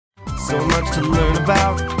so much to learn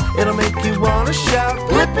about. It'll make you want to shout,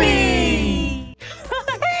 Blippi!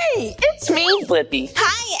 Hey, it's me, Blippi.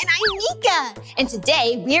 Hi, and I'm Meekah. And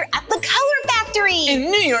today we're at the Color Factory.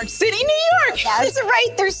 In New York City, New York. That's right.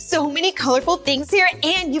 There's so many colorful things here,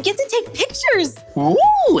 and you get to take pictures.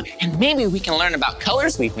 Ooh, and maybe we can learn about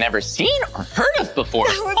colors we've never seen or heard of before.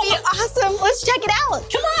 That would be awesome. Let's check it out.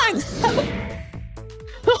 Come on.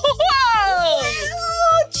 Whoa!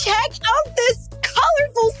 Oh, check out this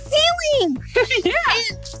colorful ceiling. Yeah.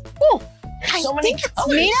 Oh, So I many think it's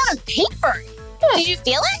colors. made out of paper. Did you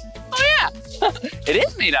feel it? Oh, yeah. It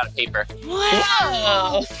is made out of paper.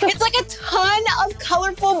 Wow. It's like a ton of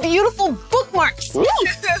colorful, beautiful bookmarks. Ooh,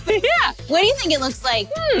 yeah. What do you think it looks like?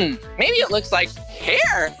 Maybe it looks like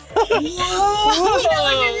hair. Whoa, that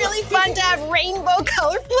would be really fun to have rainbow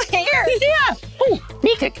colorful hair. Yeah. Oh,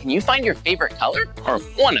 Meekah, can you find your favorite color? Or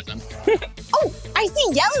one of them? Oh, I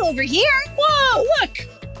see yellow over here. Whoa, look.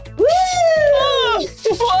 Woo! Oh,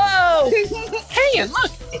 whoa. Hey, and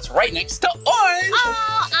look, it's right next to orange.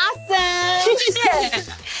 Oh, awesome. Yeah.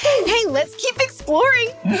 Hey, let's keep exploring.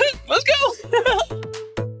 Let's go.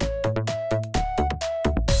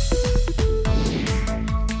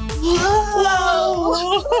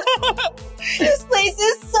 Whoa. This place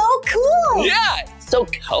is so cool. Yeah, it's so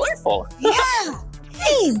colorful. Yeah.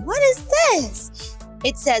 Hey, what is this?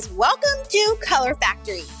 It says, welcome to Color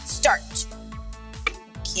Factory. Start.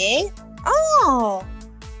 Okay. Oh,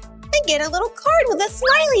 I get a little card with a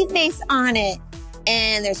smiley face on it.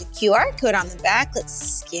 And there's a QR code on the back. Let's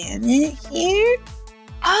scan it here.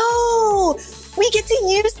 Oh, we get to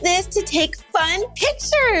use this to take fun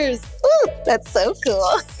pictures. Ooh, that's so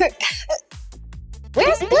cool.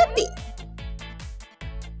 Where's Blippi?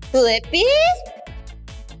 Blippi?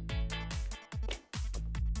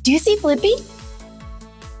 Do you see Blippi?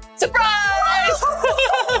 Surprise!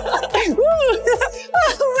 What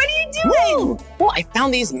are you doing? Well, I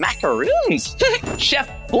found these macaroons. Chef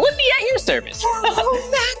Blippi at your service.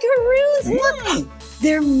 Oh, macaroons! Look,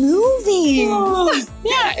 they're moving.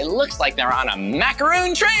 Yeah, it looks like they're on a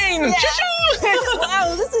macaroon train. Yeah. Choo-choo!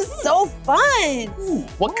 Wow, this is so fun.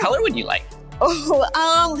 What color would you like?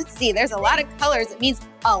 Oh, let's see. There's a lot of colors. It means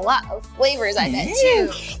a lot of flavors, I bet,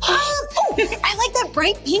 too. Oh, I like that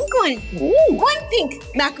bright pink one. Ooh. One pink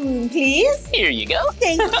macaroon, please. Here you go.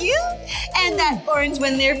 Thank you. And that orange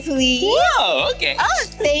one there, please. Whoa, okay. Oh,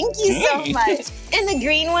 thank you so much. And the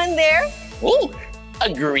green one there. Ooh,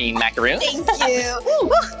 a green macaroon. Thank you.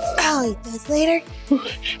 I'll eat those later.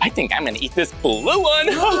 I think I'm gonna eat this blue one.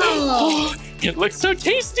 Oh. It looks so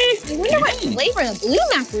tasty. I wonder what flavor the blue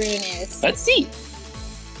macaroon is. Let's see.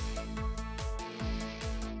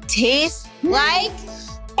 Tastes like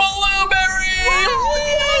Blueberry!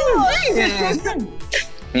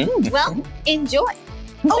 Well, enjoy.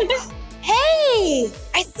 Oh, hey,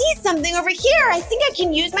 I see something over here. I think I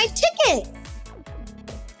can use my ticket.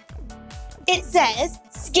 It says,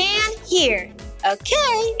 scan here.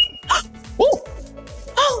 Okay. Oh,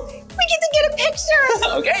 we get to get a picture.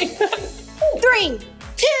 Okay. 3,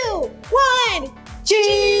 2, 1,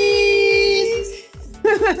 cheese.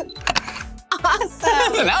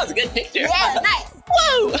 Awesome. That was a good picture. Yeah, nice.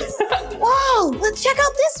 Whoa! Whoa, let's check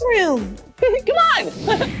out this room. Come on.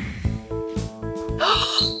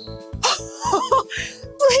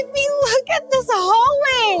 Blippi, look at this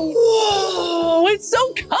hallway. Whoa, it's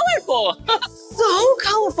so colorful. So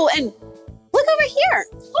colorful. And look over here.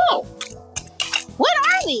 Oh, What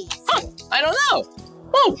are these? I don't know.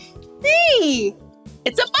 Oh, Hey,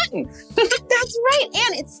 it's a button. that's right.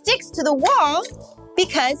 And it sticks to the wall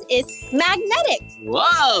because it's magnetic.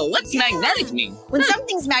 Whoa, what's magnetic mean? When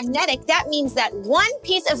something's magnetic, that means that one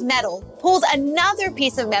piece of metal pulls another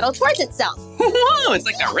piece of metal towards itself. Whoa, it's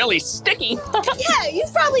like they're really sticky. Yeah,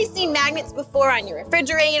 you've probably seen magnets before on your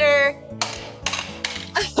refrigerator.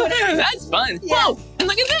 That's fun. Yeah. Whoa, and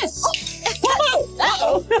look at this. Whoa,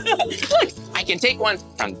 uh-oh. Look, I can take one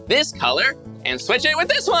from this color and switch it with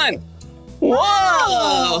this one. Whoa.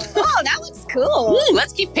 Oh, that looks cool. Ooh,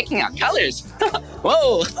 let's keep picking out colors.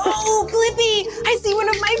 Whoa. Oh, Blippi, I see one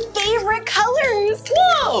of my favorite colors.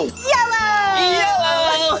 Whoa.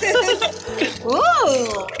 Yellow.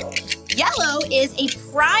 Ooh. Yellow is a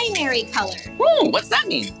primary color. Ooh, what's that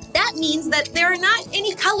mean? That means that there are not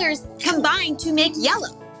any colors combined to make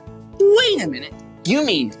yellow. Wait a minute. You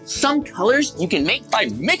mean some colors you can make by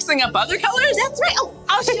mixing up other colors? That's right. Oh,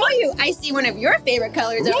 I'll show you. I see one of your favorite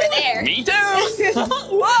colors over there. Me too.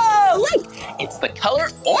 Whoa, look. It's the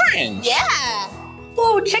color orange. Yeah.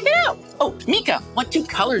 Whoa, check it out. Oh, Meekah, what two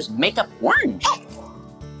colors make up orange?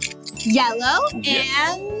 Yellow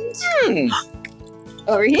Yeah. and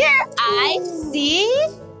over here, I see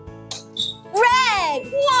red.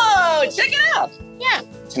 Whoa, check it out. Yeah,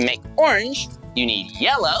 to make orange, you need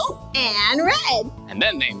yellow. And red. And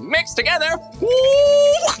then they mix together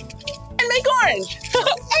and make orange.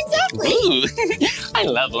 Exactly. Ooh, I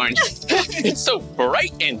love orange. It's so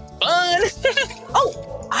bright and fun.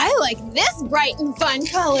 Oh, I like this bright and fun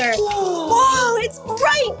color. Whoa, it's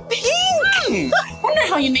bright pink. Wonder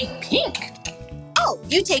how you make pink. Oh,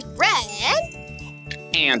 you take red.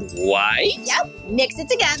 And white. Yep, mix it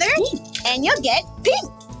together and you'll get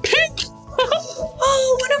pink. Pink.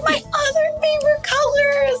 Oh, one of my other favorite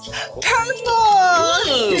colors, purple.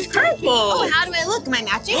 Ooh, purple. Oh, how do I look? Am I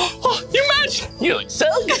matching? Oh, you match. You look so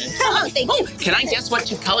good. Oh, thank you. Can I guess what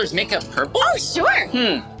two colors make up purple? Oh, sure.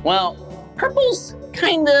 Well, purple's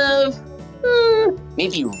kind of,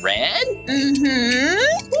 maybe red?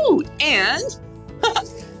 Mm-hmm. Ooh, and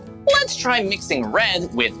let's try mixing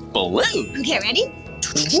red with blue. Okay, ready?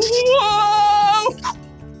 Whoa!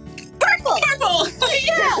 Purple. Purple!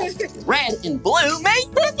 Yeah! Red and blue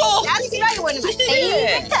make purple! That's right, one of my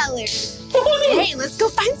favorite colors. Hey, let's go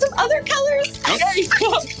find some other colors. Okay.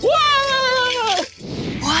 Whoa!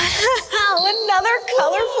 Wow, another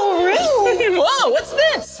colorful room. Whoa, what's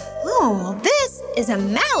this? Oh, this is a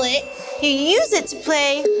mallet. You use it to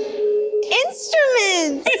play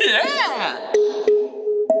instruments. Yeah!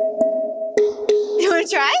 You want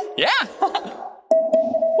to try? Yeah!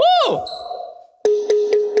 Woo!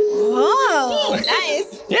 Whoa,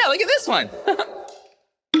 nice. Yeah, look at this one.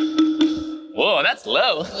 Whoa, that's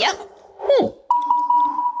low. Yep. Whoa,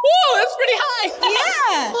 that's pretty high.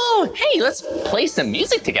 Yeah. Oh, hey, let's play some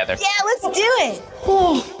music together. Yeah, let's do it.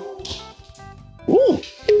 Oh. Ooh.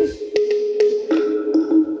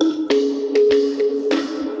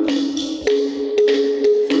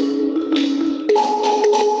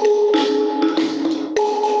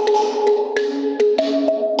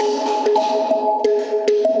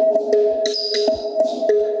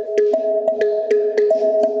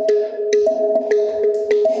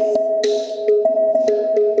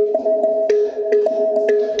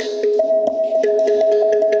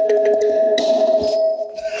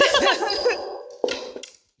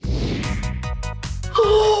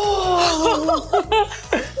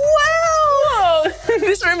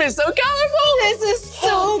 This room is so colorful. This is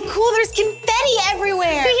so cool. There's confetti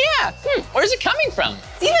everywhere. Yeah. Where's it coming from?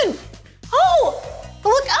 It's even, oh,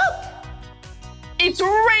 look up. It's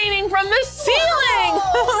raining from the ceiling.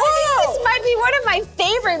 Whoa. This might be one of my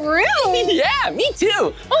favorite rooms. Yeah, me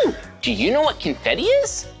too. Oh, do you know what confetti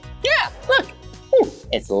is? Yeah, look. Ooh,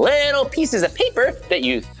 it's little pieces of paper that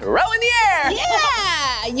you throw in the air.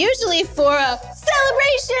 Yeah, usually for a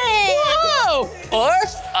celebration. Whoa! Or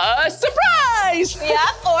a surprise.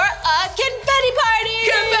 Yeah, or a confetti party.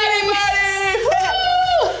 Confetti party!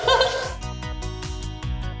 Woo!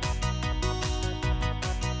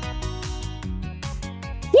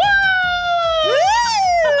 Woo!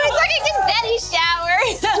 It's like a confetti shower.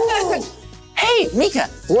 Hey, Meekah,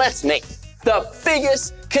 let's make the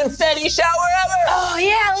biggest confetti shower ever. Oh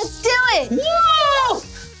yeah, let's do it. Whoa!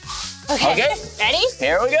 Okay. Ready?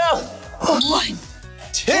 Here we go. 1,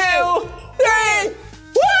 2, 3.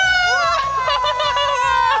 Whoa!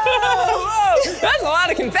 That's a lot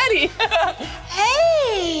of confetti.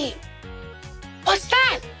 Hey, What's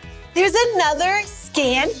that? there's another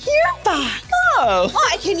scan here box. Oh. Oh,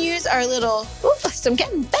 I can use our little, some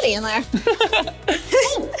confetti in there.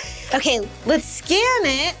 Okay, let's scan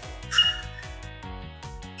it.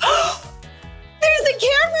 There's a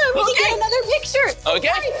camera. We can get another picture.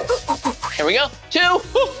 Okay. Here we go. 2.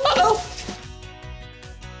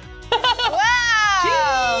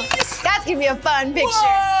 Wow. That's gonna be a fun picture.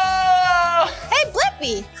 Whoa! Hey,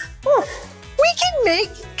 Blippi. We can make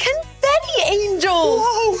confetti angels.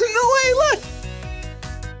 Whoa, no way, look.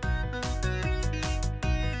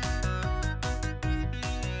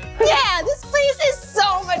 Yeah, this place is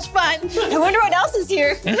so much fun. I wonder what else is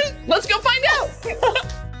here. Let's go find out.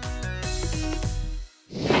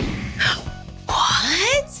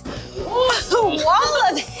 What? A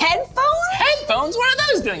wall of headphones? Headphones? What are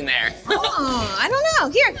those doing there? Oh, I don't know.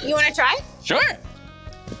 Here, you want to try? Sure.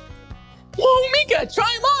 Whoa, Meekah,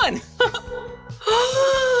 try them on.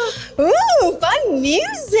 Ooh, fun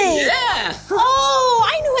music. Yeah. Oh,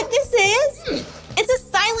 I know what this is. It's a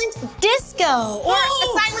silent disco or a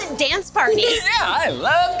silent dance party. Yeah, I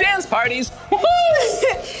love dance parties.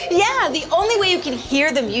 Yeah, the only way you can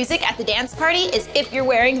hear the music at the dance party is if you're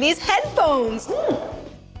wearing these headphones.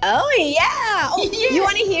 Oh, yeah. Oh, Yeah. You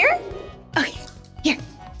want to hear? Okay, here.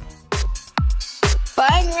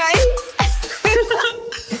 Fun, right?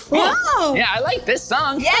 Whoa. Yeah, I like this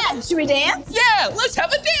song. Yeah, should we dance? Yeah, let's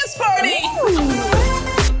have a dance party.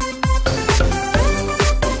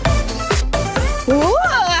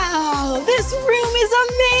 Wow,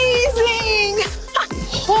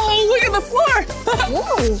 floor.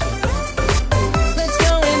 Ooh. Let's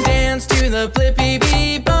go and dance to the Blippi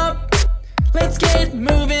bebop. Let's get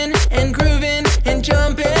moving and grooving and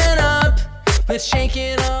jumping up. Let's shake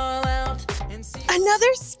it all out and see.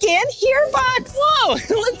 Another scan here box. Whoa,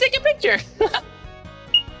 let's take a picture.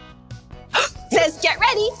 Says get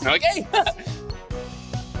ready. Okay.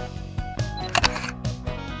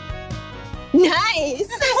 Nice.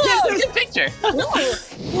 Whoa, good picture.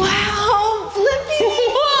 Wow, Blippi.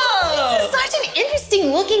 Whoa. This is such an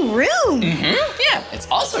interesting looking room. Yeah, it's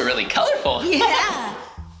also really colorful. Yeah.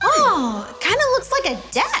 Oh, it kind of looks like a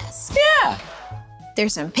desk. Yeah.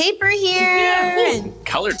 There's some paper here. And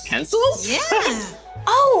Colored pencils? yeah.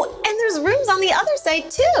 Oh, and there's rooms on the other side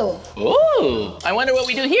too. Ooh, I wonder what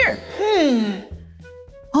we do here.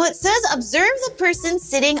 Well, it says observe the person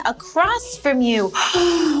sitting across from you.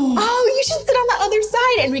 Oh, you should sit on the other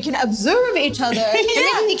side and we can observe each other. And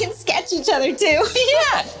maybe we can sketch each other too.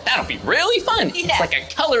 Yeah, that'll be really fun. Yeah. It's like a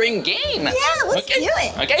coloring game. Yeah, let's Okay. do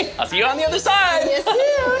it. Okay, I'll see you on the other side. See you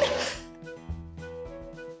soon.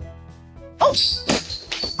 Oh,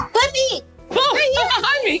 Blippi. Oh, Right here.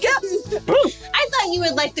 hi, Meekah. I thought you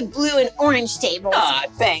would like the blue and orange tables. Aw,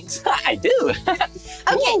 thanks. I do.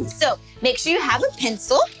 Okay, so make sure you have a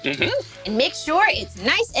pencil and make sure it's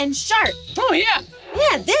nice and sharp. Oh, yeah.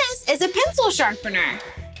 Yeah, this is a pencil sharpener.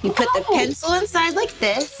 You put the pencil inside like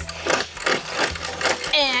this,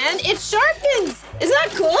 and it sharpens. Isn't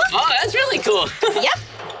that cool? Oh, that's really cool. Yep,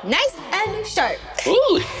 nice and sharp.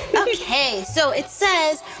 Ooh. Okay, so it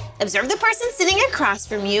says, observe the person sitting across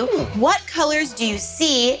from you. What colors do you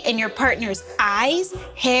see in your partner's eyes,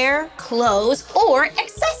 hair, clothes, or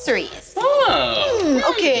accessories? Oh.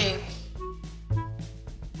 Okay.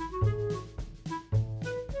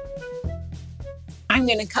 I'm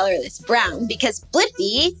gonna color this brown because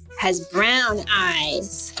Blippi has brown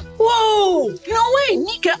eyes. Whoa. No way,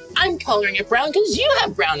 Meekah. I'm coloring it brown because you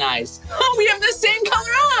have brown eyes. Oh, we have the same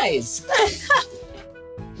color eyes.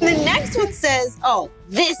 The next one says, oh,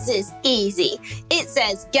 this is easy. It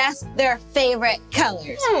says, guess their favorite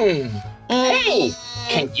colors. Hey,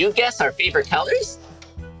 can you guess our favorite colors?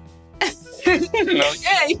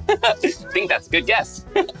 Okay. Think that's a good guess.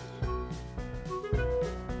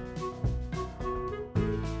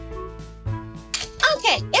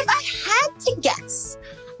 Okay, if I had to guess,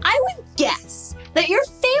 I would guess that your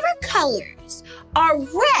favorite colors are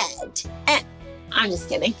red and I'm just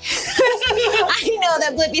kidding. I know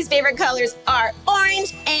that Blippi's favorite colors are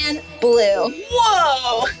orange and blue.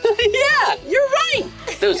 Whoa! Yeah, you're right.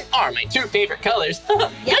 Those are my two favorite colors.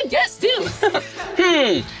 Good guess, too.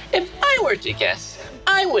 If I were to guess,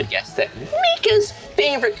 I would guess that Meekah's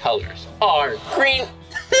favorite colors are green.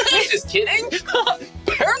 Just kidding.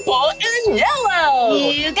 Purple and yellow.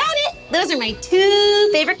 You got it. Those are my two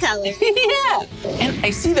favorite colors. Yeah. And I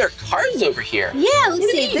see their cards over here. Yeah, let's Look at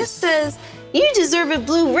see. these. This says, you deserve a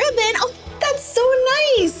blue ribbon. Oh, that's so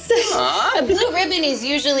nice. A blue ribbon is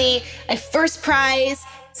usually a first prize,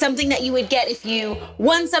 something that you would get if you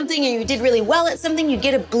won something or you did really well at something, you'd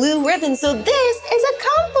get a blue ribbon. So this is a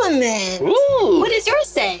compliment. Ooh. What does yours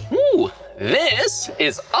say? Ooh, this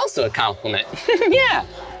is also a compliment. Yeah.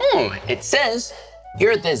 It says,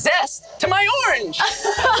 you're the zest to my orange.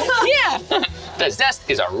 Yeah. The zest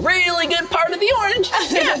is a really good part of the orange.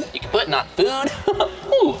 Yeah. You can put it on food.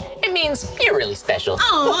 Ooh, it means you're really special.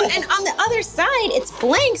 Oh, and on the other side, it's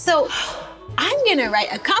blank. So I'm gonna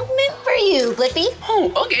write a compliment for you, Blippi.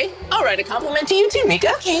 Oh, okay. I'll write a compliment to you too,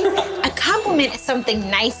 Meekah. Okay. A compliment is something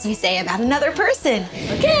nice you say about another person.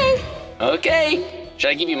 Okay. Okay. Should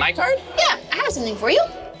I give you my card? Yeah, I have something for you.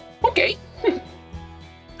 Okay.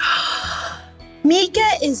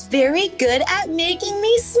 Meekah is very good at making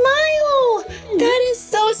me smile. That is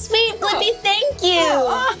so sweet, Blippi. Thank you.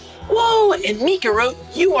 Whoa, and Meekah wrote,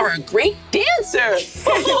 you are a great dancer.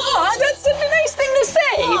 Oh, that's such a nice thing to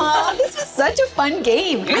say. Aw, this was such a fun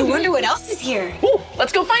game. I wonder what else is here. Ooh,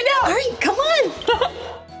 let's go find out. All right, come on.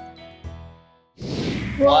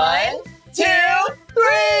 1, 2,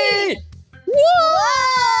 3. Whoa!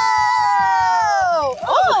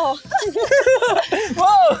 Oh!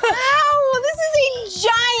 Whoa. Wow, this is a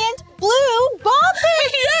giant blue ball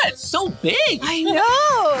pit. Yeah, it's so big. I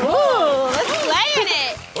know. Whoa, let's play in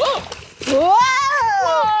it. Whoa.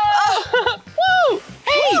 Whoa! Woo.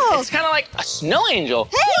 Hey, Whoa. it's kind of like a snow angel.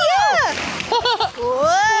 Hey, yeah.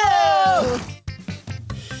 Whoa!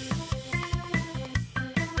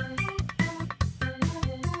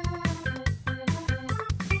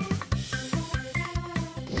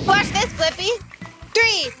 Watch this, Blippi.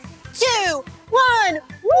 3, 2, 1.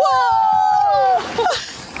 Whoa!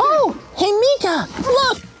 Oh, hey, Meekah,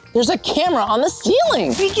 look. there's a camera on the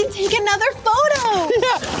ceiling. We can take another photo.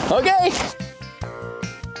 Yeah, okay.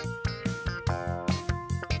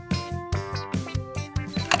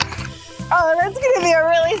 Oh, that's gonna be a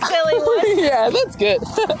really silly one. Yeah, that's good.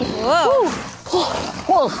 Whoa.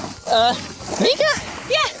 Whoa. Meekah?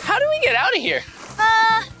 Yeah. How do we get out of here?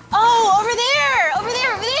 Oh, over there. Over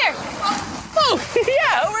there, over there. Oh,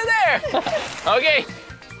 yeah, over there. Okay,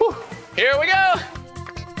 whew. Here we go.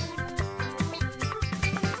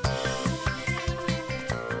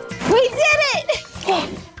 We did it.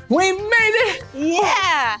 We made it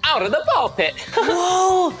Yeah. out of the ball pit.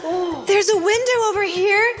 Whoa, there's a window over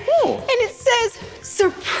here. Oh. And it says,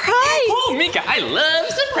 surprise. Oh, Meekah, I love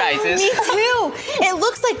surprises. Me too. It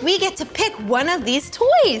looks like we get to pick one of these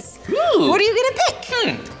toys. Ooh. What are you gonna pick?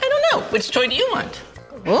 I don't know. Which toy do you want?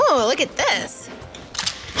 Oh, look at this.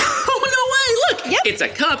 Oh, no way, look. Yep. It's a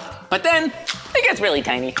cup, but then it gets really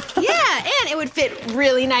tiny. Yeah, and it would fit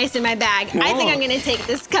really nice in my bag. I think I'm gonna take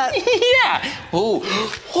this cup. Yeah. Oh,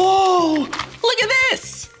 look at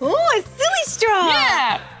this. Oh, a silly straw.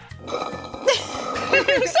 Yeah.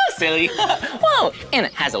 So silly. Whoa, and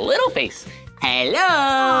it has a little face. Hello.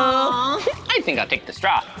 Aw. I think I'll take the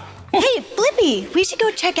straw. Hey, Blippi, we should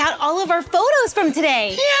go check out all of our photos from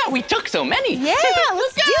today. Yeah, we took so many. Yeah,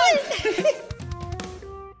 let's do it.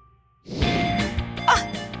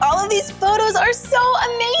 All of these photos are so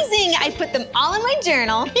amazing. I put them all in my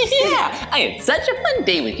journal. Yeah, I had such a fun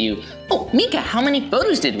day with you. Oh, Meekah, how many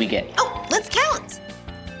photos did we get? Oh, let's count.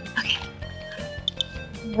 Okay.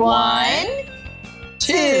 1,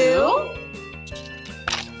 2,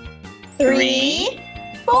 3,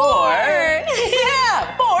 4.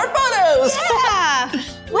 Yeah, 4 photos. Yeah.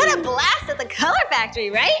 What a blast at the Color Factory,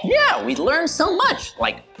 right? Yeah, we learned so much,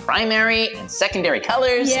 like primary and secondary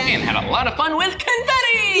colors, Yeah. and had a lot of fun with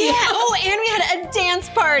confetti. Yeah. Oh, and we had a dance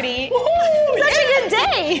party. Woo, Such yeah. a good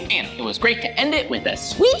day. And it was great to end it with a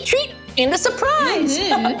sweet treat and a surprise.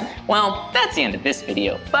 Well, that's the end of this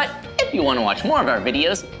video, but if you want to watch more of our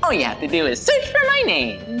videos, all you have to do is search for my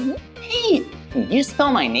name. Hey, can you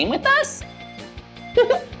spell my name with us?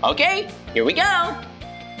 Okay, here we go.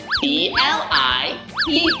 B-L-I-P-P-I.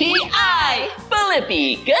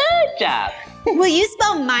 Blippi, good job. Will you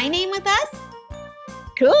spell my name with us?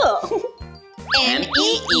 Cool.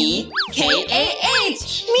 M-E-E-K-A-H.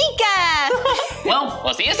 Meekah. Well,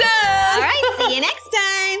 we'll see you soon. All right, see you next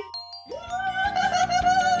time.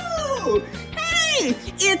 Hey,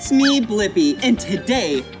 it's me, Blippi, and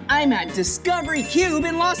today I'm at Discovery Cube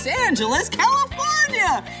in Los Angeles,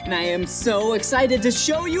 California, and I am so excited to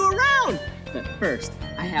show you around. But first,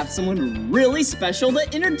 I have someone really special to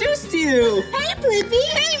introduce to you. Hey, Blippi.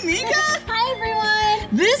 Hey, Meekah. Hi, everyone.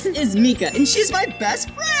 This is Meekah, and she's my best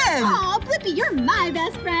friend. Aw, Blippi, you're my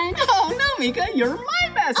best friend. Oh, no, Meekah, you're my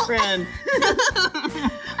best friend.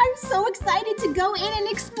 I'm so excited to go in and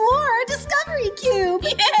explore Discovery Cube.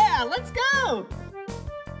 Yeah, let's go.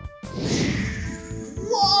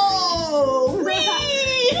 Whoa!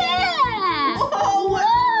 Whee! Yeah.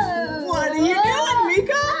 Whoa! What are you doing,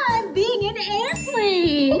 Meekah? I'm being an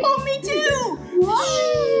airplane. Oh, me too!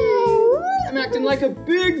 Whoa. I'm acting like a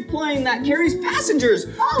big plane that carries passengers.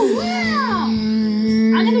 Oh, wow.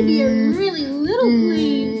 I'm gonna be a really little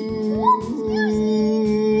plane.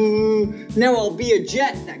 Now I'll be a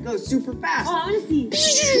jet that goes super fast. Oh, I wanna see. So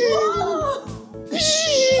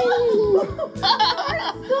fast.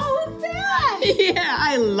 Yeah,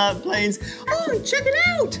 I love planes. Oh, check it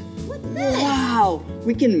out. What's this? Wow,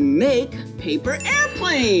 we can make paper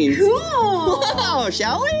airplanes. Cool. Wow,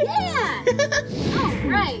 shall we? Yeah. All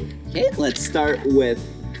right. Okay, let's start with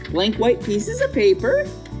blank white pieces of paper.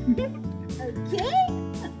 Okay.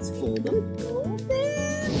 Let's fold them. Fold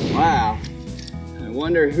them. Wow. I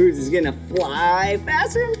wonder who's gonna fly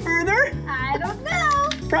faster and further. I don't know.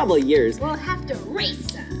 Probably yours. We'll have to race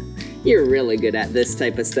some. You're really good at this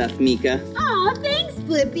type of stuff, Meekah. Aw, thanks,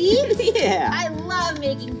 Blippi. Yeah. I love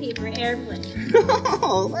making paper airplanes.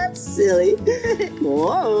 Oh, that's silly.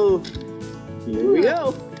 Whoa. Here we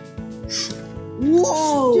go.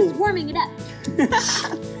 Whoa. Just warming it up.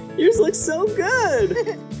 Yours looks so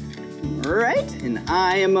good. All right, and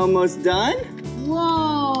I am almost done.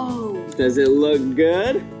 Whoa. Does it look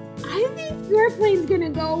good? I think your plane's gonna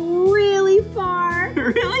go really far.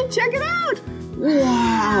 Really? Check it out.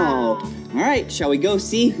 Wow. All right, shall we go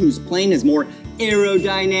see whose plane is more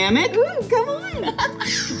aerodynamic? Ooh, come on.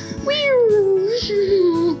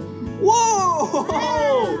 Whoa!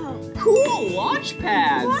 Wow. Cool launch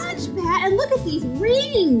pads. Launch pad, and look at these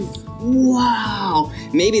rings. Wow.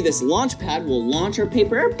 Maybe this launch pad will launch our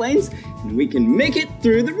paper airplanes and we can make it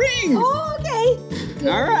through the rings. Oh, okay. Good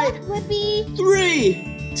All right. luck, Blippi.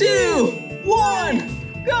 3, 2,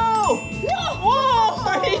 1, go!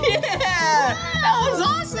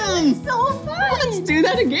 fun! So fun! Let's do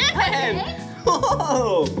that again! Okay.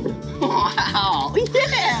 Whoa! Wow!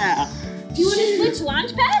 Yeah! Do you want to switch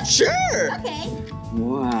launch pads? Sure! Okay.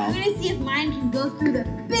 Wow. I'm gonna see if mine can go through the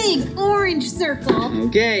big orange circle.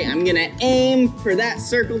 Okay, I'm gonna aim for that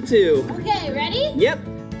circle too. Okay, ready? Yep.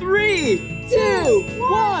 3, 2,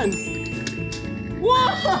 1.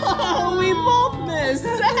 Whoa! We both missed.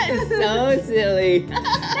 That is so silly.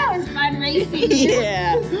 That was fun racing.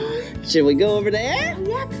 Yeah. Should we go over there?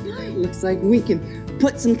 Yeah, come on. Looks like we can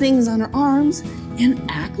put some things on our arms and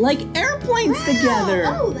act like airplanes together.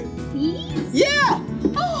 Oh, like these? Yeah.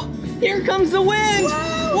 Oh, here comes the wind.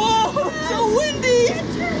 Whoa, it's so windy. Get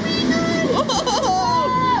your wing on. Whoa.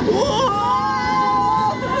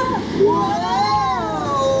 Whoa. Whoa.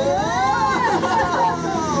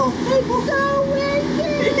 It's so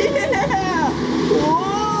windy. Yeah. Whoa.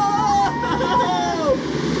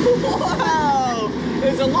 Wow.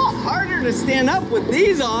 It's a lot harder to stand up with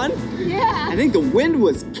these on. Yeah. I think the wind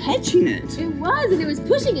was catching it. It was, and it was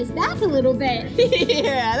pushing us back a little bit.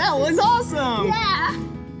 Yeah, that was awesome. Yeah.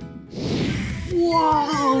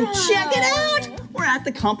 Whoa, check it out. We're at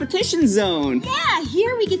the competition zone. Yeah,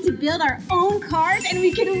 here we get to build our own cars and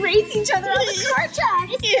we can race each other on the car track.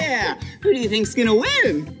 Yeah. Who do you think's gonna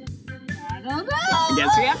win? I don't know. I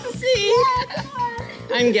guess we have to see. Yeah, come on.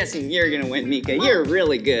 I'm guessing you're gonna win, Meekah. You're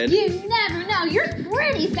really good. You never know. You're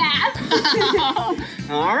pretty fast.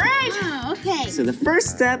 All right. Oh, okay. So the first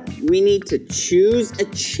step, we need to choose a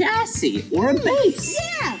chassis or a base.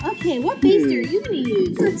 Yeah. Okay, what base are you gonna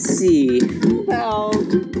use? Let's see. How about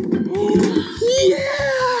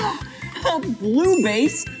yeah, a blue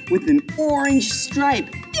base with an orange stripe.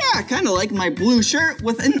 Yeah, kind of like my blue shirt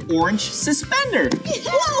with an orange suspender.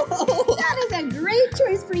 Whoa! That is a great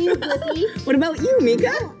choice for you, Blippi. What about you,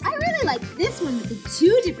 Meekah? Oh, I really like this one with the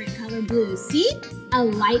 2 different color blues. See? A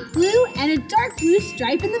light blue and a dark blue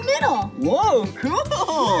stripe in the middle. Whoa, cool!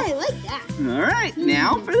 Yeah, I like that. All right,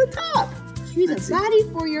 now for the top. Choose a body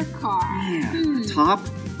for your car. Yeah, top,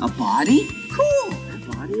 a body. Cool, a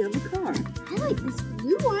body of a car. I like this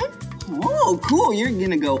blue one. Oh, cool, you're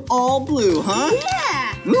gonna go all blue, huh?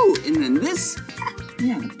 Yeah. Ooh, and then this,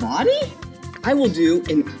 yeah, the body? I will do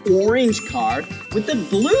an orange car with a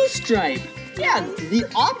blue stripe. Yeah, the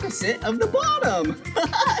opposite of the bottom.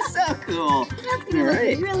 So cool. That's gonna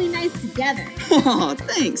look really nice together. Oh,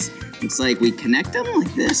 thanks. Looks like we connect them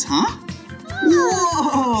like this, huh?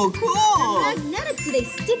 Whoa, cool. Magnetic, so they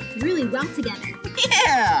stick really well together.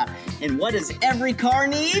 Yeah. And what does every car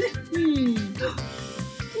need?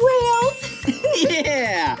 Wheels.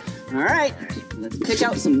 Yeah. All right. Let's pick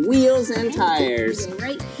out some wheels and tires. Go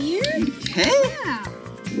right here. Okay. Yeah.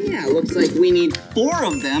 Yeah, looks like we need 4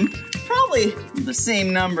 of them. Probably the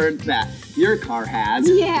same number that your car has.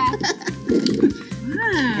 Yeah.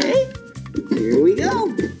 Wow. Okay. Here we go. All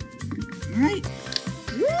right.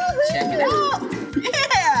 Check it out.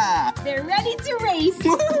 Yeah. They're ready to race.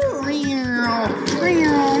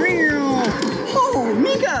 Oh,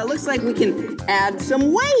 Meekah, looks like we can add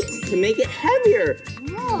some weights to make it heavier.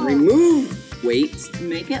 Oh. Remove weights to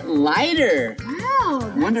make it lighter. Wow.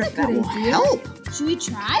 That's I wonder a if that good will idea. help. Should we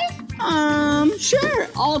try? Sure.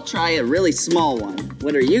 I'll try a really small one.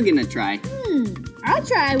 What are you gonna try? I'll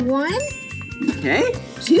try 1, Okay.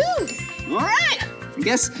 2. All right. I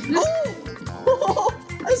guess. Oh,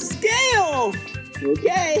 a scale.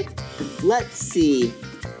 Okay. Let's see.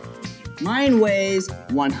 Mine weighs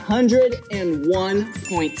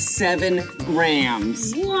 101.7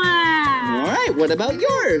 grams. Wow. All right. What about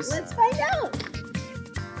yours? Let's find out.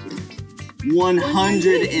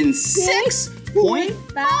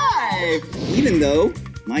 106.5. Even though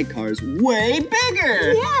my car's way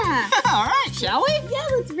bigger. Yeah. All right, shall we? Yeah,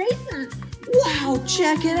 let's race them. Wow,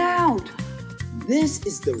 check it out. This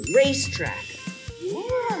is the racetrack.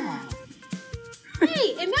 Yeah.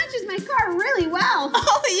 Hey, it matches my car really well.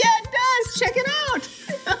 Oh, yeah, it does. Check it out.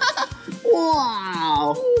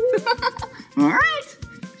 Wow. All right,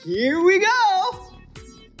 here we go.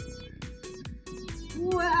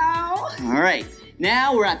 Wow. All right,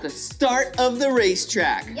 now we're at the start of the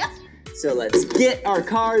racetrack. Yep. So let's get our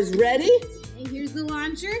cars ready. And here's the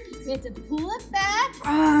launcher. We have to pull it back.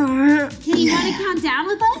 Okay, You want to count down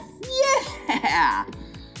with us? Yeah.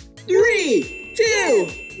 3, 2,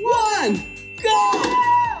 1, go!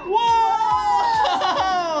 Whoa!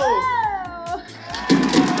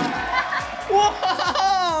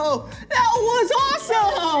 Whoa! That was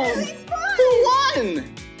awesome! Who won?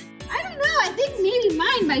 I don't know. I think maybe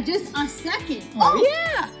mine by just a second. Oh,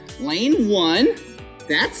 yeah. Lane 1,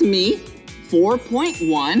 that's me,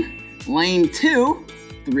 4.1. Lane 2,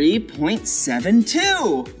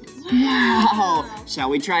 3.72. Wow. Shall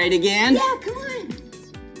we try it again? Yeah, come on.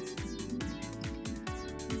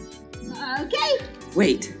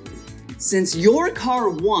 Wait, since your car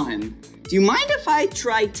won, do you mind if I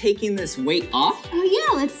try taking this weight off? Oh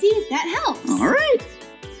yeah, let's see if that helps. All right.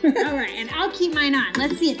 All right, and I'll keep mine on.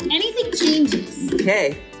 Let's see if anything changes.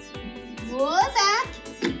 Okay. Pull it back.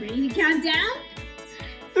 Ready to count down?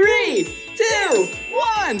 3, 2,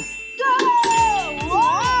 1. Go!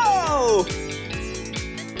 Whoa!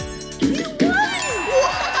 You won!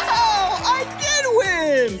 Wow! I did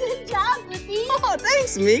win! Good job, Blippi. Oh,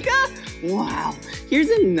 thanks, Meekah. Wow, here's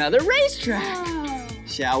another racetrack. Oh.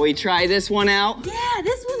 Shall we try this one out? Yeah,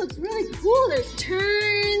 this one looks really cool. There's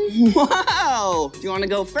turns. Wow! Do you want to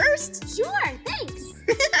go first? Sure, thanks.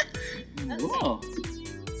 Whoa.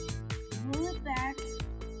 Pull it back.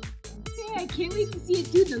 Okay, I can't wait to see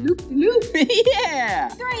it do the loop-de-loop. Yeah!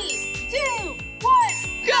 3, 2, 1.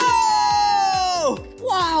 Go!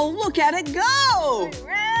 Wow, look at it go!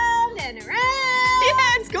 Around and around.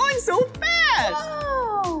 Yeah, it's going so fast!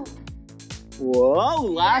 Whoa! Whoa,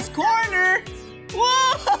 last corner!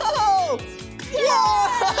 Whoa!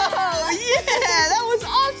 Whoa! Yeah, that was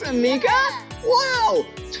awesome, Meekah! Wow,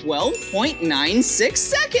 12.96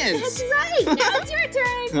 seconds! That's right, now it's your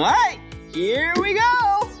turn. All right, here we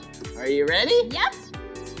go! Are you ready? Yep.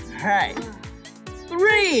 All right.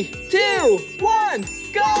 3, 2, 1,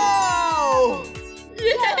 go!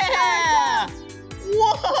 Yeah!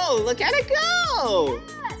 Whoa, look at it go!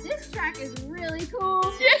 Yeah, this track is really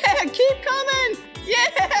cool. Yeah, keep coming!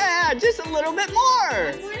 Yeah, just a little bit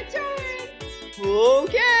more! One more turn.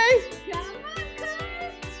 Okay. Come on,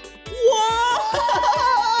 car. Whoa!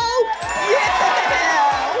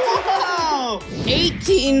 Yeah! Whoa!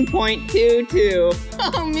 18.22.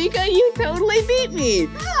 Oh, Meekah, you totally beat me.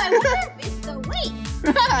 Oh, I wonder if it's the weight.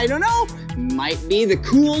 I don't know. Might be the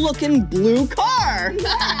cool-looking blue car.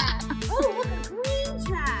 Yeah. Oh, look, a green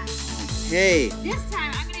track. Hey. This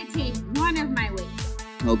time, I'm going to take one of my weights.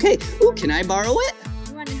 Okay. Ooh, can I borrow it?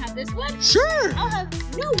 You want to have this one? Sure. I'll have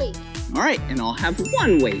no weight. All right, and I'll have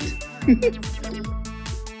one weight. Okay.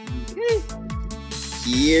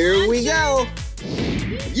 Here we go.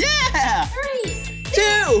 Yeah! 3, 2,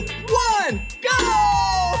 1, go!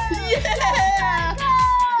 Yeah!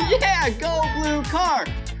 Yeah, go blue car!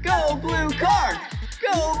 Go blue car!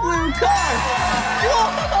 Go blue car!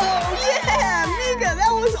 Whoa! Yeah, Meekah,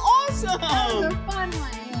 that was awesome! That was a fun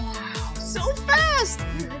one. Wow, so fast!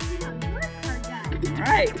 Let's see how your car does. All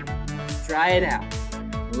right, try it out.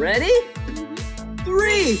 Ready?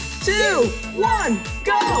 3, 2, 1,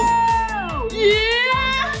 go! Oh! Yeah!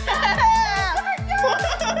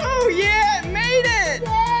 Whoa! Yeah, it made it!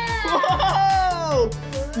 Yeah! Whoa!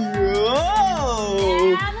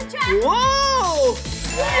 Whoa! Down the track. Whoa!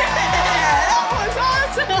 Yeah!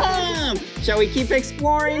 That was awesome! Shall we keep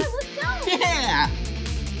exploring? Yeah, let's go. Yeah!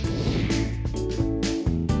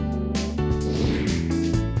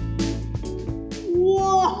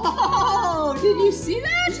 Whoa! Did you see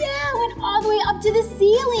that? Yeah, it went all the way up to the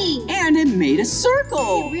ceiling. And it made a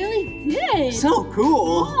circle. It really did. So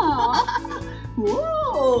cool. Aw.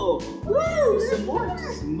 Whoa! Woo! Some more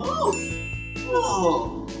smoke.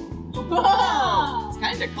 Whoa! Whoa! It's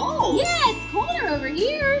kind of cold. Yeah, it's colder over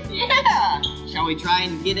here. Yeah. Shall we try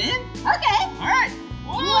and get in? Okay. All right.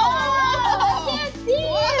 Whoa! I can't see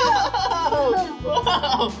Whoa!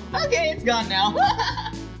 Whoa! Okay, it's gone now.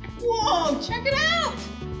 Whoa! Check it out.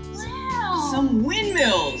 Wow. Some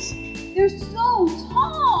windmills. They're so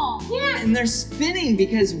tall. Yeah, and they're spinning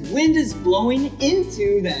because wind is blowing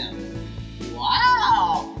into them.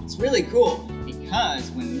 Wow! It's really cool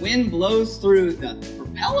because when wind blows through the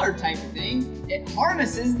propeller type of thing, it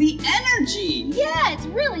harnesses the energy. Yeah, it's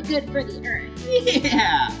really good for the earth.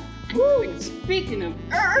 Yeah! Woo, and speaking of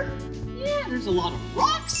Earth, yeah, there's a lot of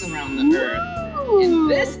rocks around the Earth. And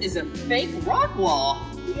this is a fake rock wall.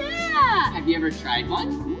 Yeah. Have you ever tried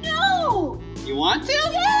one? No. You want to?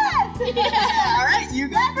 Yes. Yeah, all right, you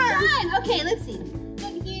go first. Fun. Okay, let's see.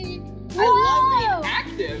 Look here. I love being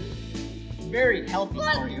active. Very healthy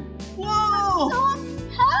for you. Whoa! So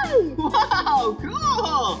high. Wow, cool!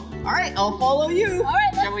 All right, I'll follow you. All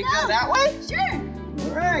right, let's Shall we go that way? Sure.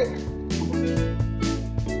 All right.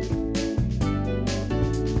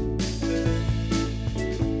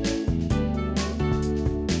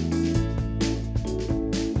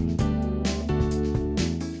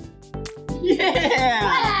 Yeah!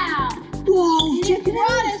 Wow. Whoa, And check it it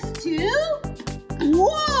brought out. us to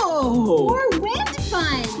Whoa! more wind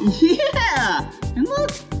fun. Yeah! And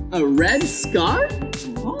look, a red scarf?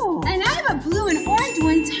 Whoa. And I have a blue and orange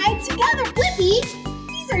one tied together. Blippi,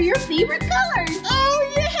 these are your favorite colors.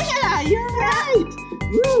 Oh, yeah, you're right.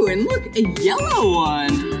 Ooh, and look, a yellow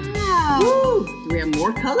one. Wow. Ooh, do we have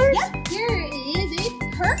more colors? Yep, here is a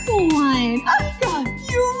purple one. Oh, God,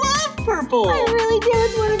 you love purple purple. I really do.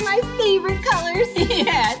 It's one of my favorite colors.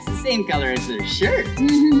 Yeah, it's the same color as their shirt.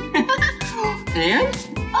 And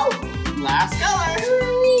last color.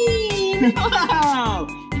 Green. Wow!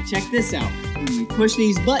 And check this out. When we push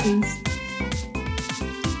these buttons,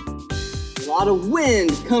 a lot of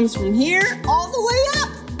wind comes from here all the way up.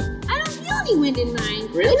 I don't feel any wind in mine.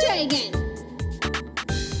 Really? Let me try again.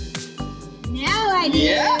 Now I do.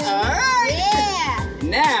 Yeah, all right. Yeah.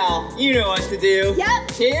 Now, you know what to do.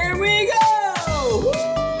 Yep. Here we go.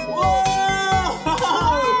 Whoa!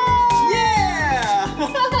 Yeah!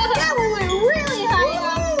 That one went really high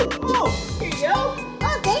up. Whoa! Here you go.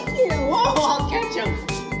 Oh, thank you. Whoa! I'll catch him.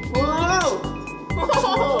 Whoa!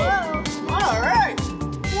 Whoa! All right.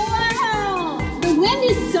 Wow. The wind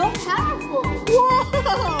is so powerful.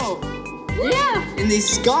 Whoa! Yeah. And these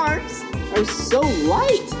scarves are so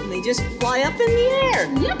light, and they just fly up in the air.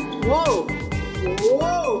 Yep. Whoa!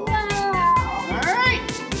 Whoa! Wow. All right.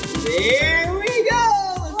 There we go.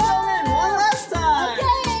 Let's go in one last time.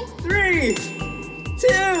 Okay. 3, 2,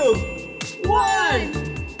 1,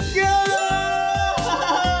 go!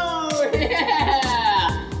 Yeah!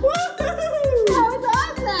 Woo-hoo! That was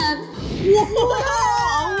awesome. Whoa!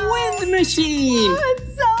 A wind machine! Oh, it's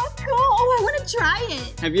so cool. Oh, I want to try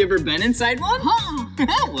it. Have you ever been inside one?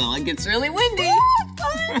 Well, it gets really windy.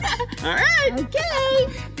 All right. Okay.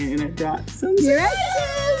 And I brought some Here it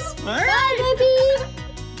sandals. All Bye, right.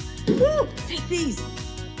 baby. Woo, take these.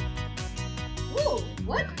 Ooh,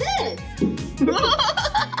 what's this?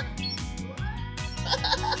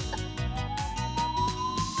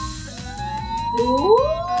 Ooh.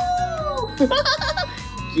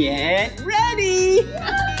 Get ready.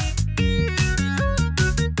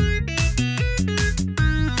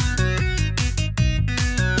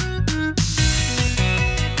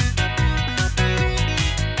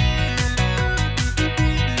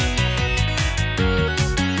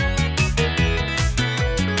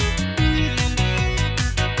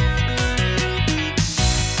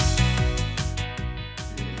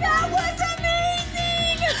 That was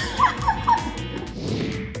amazing!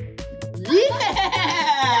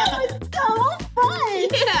 Yeah. So fun!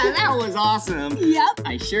 Yeah, that was awesome. Yep.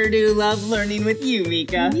 I sure do love learning with you,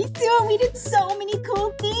 Meekah. Me too. We did so many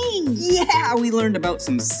cool things. Yeah, we learned about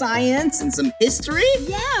some science and some history.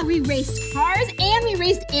 Yeah, we raced cars and we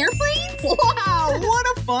raced airplanes. Wow,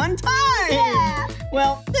 what a fun time! Yeah.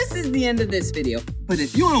 Well, this is the end of this video. But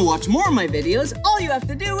if you want to watch more of my videos, all you have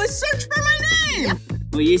to do is search for my name. Yep.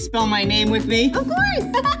 Will you spell my name with me? Of course.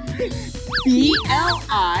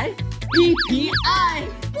 B-L-I-P-P-I.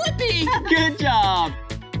 Blippi. Good job.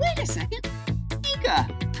 Wait a second. Meekah,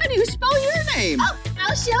 how do you spell your name? Oh,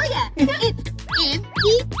 I'll show you. It's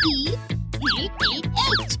M-E-E-K-A-H.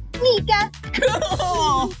 Meekah.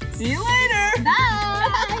 Cool. See you later.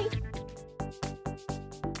 Bye.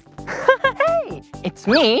 Hey, it's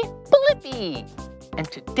me, Blippi. And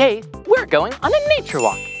today we're going on a nature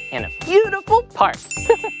walk in a beautiful park.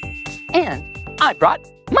 And I brought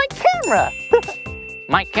my camera.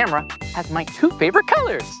 My camera has my two favorite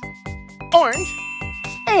colors, orange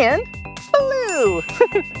and blue.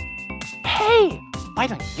 Hey, why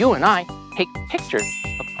don't you and I take pictures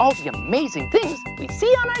of all the amazing things we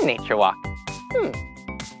see on our nature walk?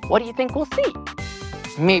 What do you think we'll see?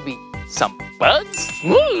 Maybe some bugs?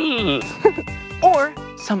 Or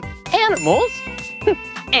some animals?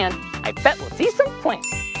 And I bet we'll see some plants.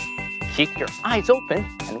 Keep your eyes open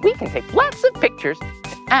and we can take lots of pictures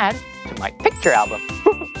to add to my picture album.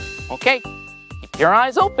 Okay, keep your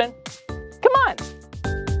eyes open. Come on.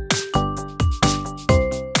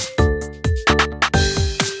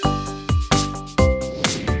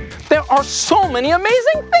 There are so many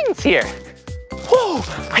amazing things here. Whoa,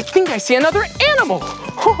 I think I see another animal.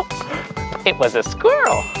 It was a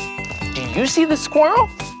squirrel. Do you see the squirrel?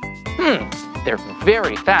 They're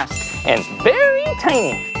very fast and very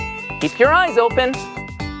tiny. Keep your eyes open.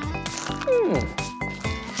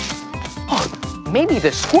 Oh, maybe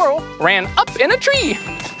the squirrel ran up in a tree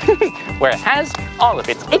where it has all of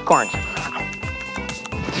its acorns.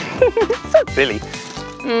 So silly.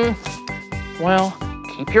 Well,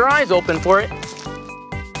 keep your eyes open for it.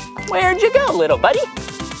 Where'd you go, little buddy?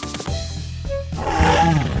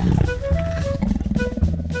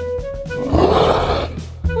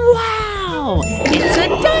 Wow, it's a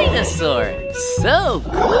dinosaur. So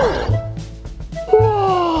cool.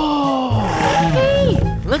 Whoa. Hey,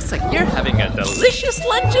 looks like you're having a delicious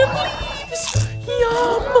lunch of leaves.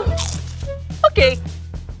 Yum. Okay,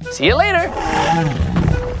 see you later.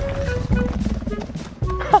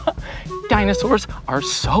 Dinosaurs are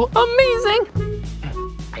so amazing.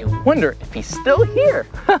 I wonder if he's still here.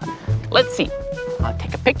 Let's see. I'll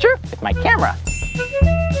take a picture with my camera.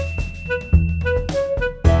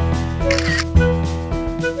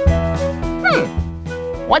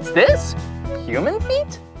 What's this? Human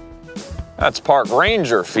feet? That's park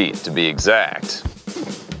ranger feet, to be exact.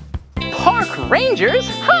 Park rangers?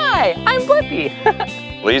 Hi, I'm Blippi.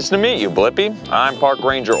 Pleased to meet you, Blippi. I'm Park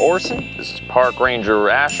Ranger Orson. This is Park Ranger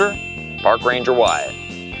Asher, Park Ranger Wyatt.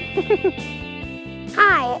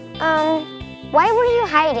 Hi, why were you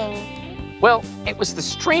hiding? Well, it was the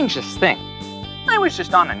strangest thing. I was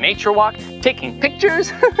just on a nature walk, taking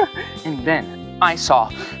pictures, and then I saw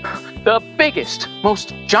the biggest,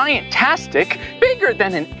 most gigantastic, bigger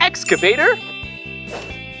than an excavator,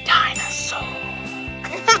 dinosaur.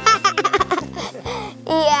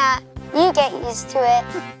 Yeah, you get used to it.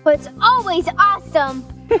 But it's always awesome.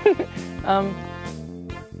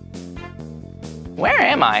 Where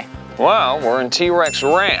am I? Well, we're in T-Rex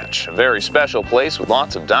Ranch, a very special place with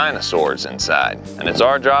lots of dinosaurs inside. And it's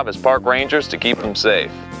our job as park rangers to keep them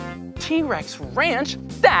safe. T-Rex Ranch?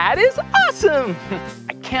 That is awesome!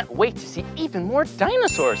 I can't wait to see even more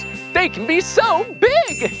dinosaurs. They can be so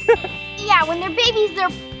big! Yeah, when they're babies, they're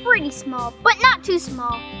pretty small, but not too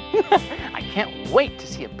small. I can't wait to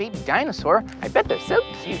see a baby dinosaur. I bet they're so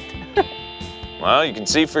cute. Well, you can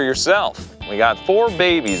see for yourself. We got 4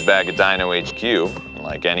 babies back at Dino HQ.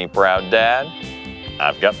 Like any proud dad,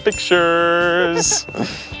 I've got pictures.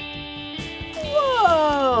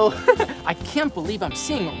 Whoa! I can't believe I'm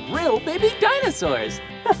seeing real baby dinosaurs.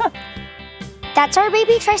 That's our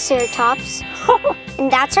baby Triceratops. And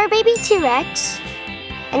that's our baby T-Rex.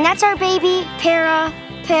 And that's our baby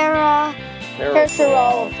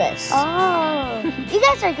Parasaurolophus. Oh, you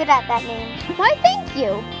guys are good at that name. Why, thank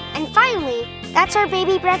you. And finally, that's our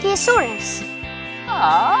baby Brachiosaurus.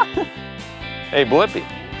 Aww. Hey, Blippi,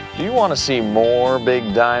 do you want to see more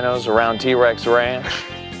big dinos around T-Rex Ranch?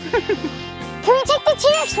 Can we take the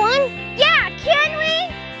T-Rex one? Yeah, can we?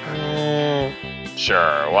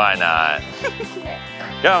 Sure, why not?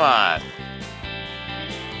 Come on.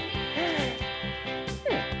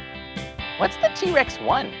 What's the T-Rex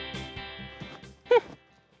one?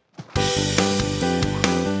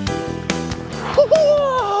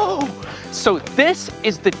 Whoa! So this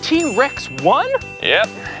is the T-Rex one? Yep,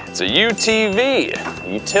 it's a UTV,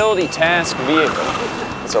 utility task vehicle.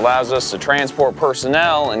 This allows us to transport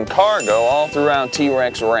personnel and cargo all throughout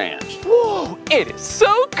T-Rex Ranch. Whoa, it is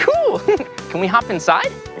so cool. Can we hop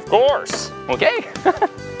inside? Of course. Okay.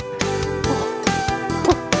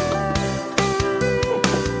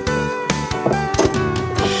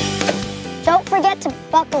 Don't forget to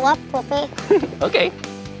buckle up, Blippi. Okay.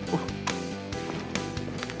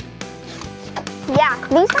 Yeah,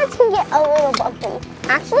 these parts can get a little bumpy.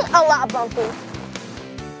 Actually, a lot bumpy.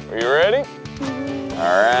 Are you ready?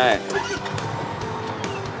 All right.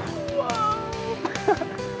 Whoa.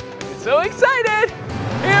 I'm so excited.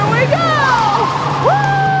 Here we go. Woo!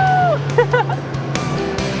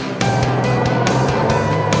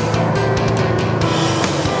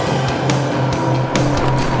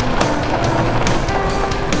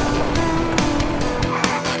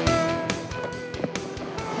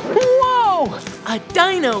 A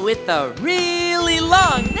dino with a really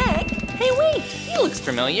long neck. Hey, wait, he looks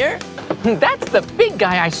familiar. That's the big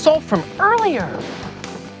guy I saw from earlier.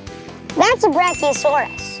 That's a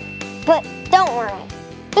Brachiosaurus. But don't worry,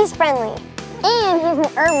 he's friendly. And he's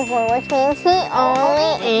an herbivore, which means he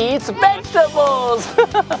only Eats vegetables.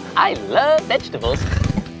 I love vegetables.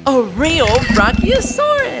 A real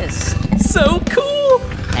Brachiosaurus. So cool.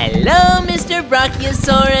 Hello, Mr.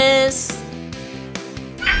 Brachiosaurus.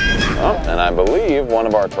 Oh, and I believe one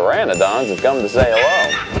of our pteranodons has come to say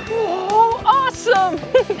hello. Whoa, awesome.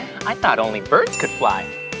 I thought only birds could fly.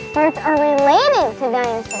 Birds are related to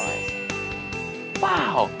dinosaurs.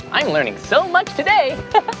 Wow, I'm learning so much today.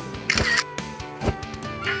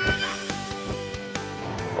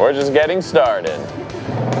 We're just getting started.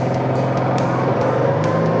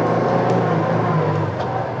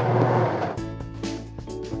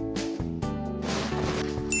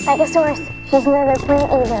 Stegosaurus, she's another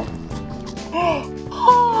plant eater.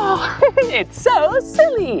 Oh, it's so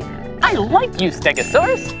silly. I like you,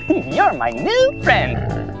 Stegosaurus. You're my new friend.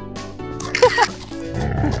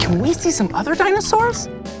 Can we see some other dinosaurs?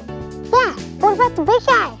 Yeah, what about the big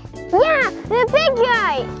guy? Yeah, the big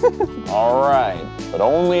guy. All right, but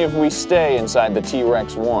only if we stay inside the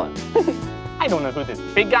T-Rex one. I don't know who this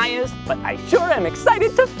big guy is, but I sure am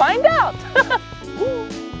excited to find out.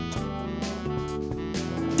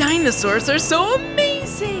 Dinosaurs are so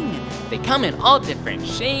amazing. They come in all different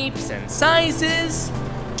shapes and sizes.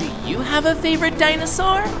 Do you have a favorite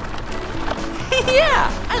dinosaur?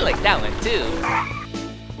 Yeah, I like that one too.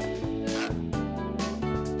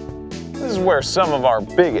 This is where some of our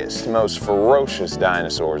biggest, most ferocious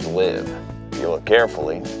dinosaurs live. you look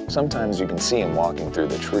carefully, sometimes you can see him walking through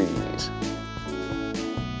the trees.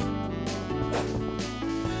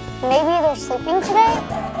 Maybe they're sleeping today?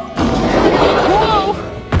 Whoa!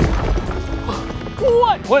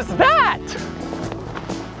 What was that?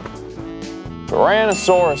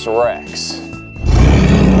 Tyrannosaurus Rex.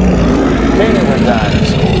 King of the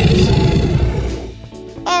dinosaurs.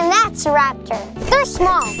 And that's a raptor. They're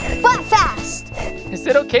small, but fast. Is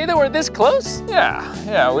it okay that we're this close?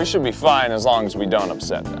 Yeah, we should be fine as long as we don't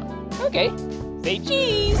upset them. Okay. Say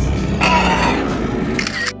cheese.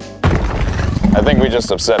 I think we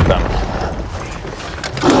just upset them.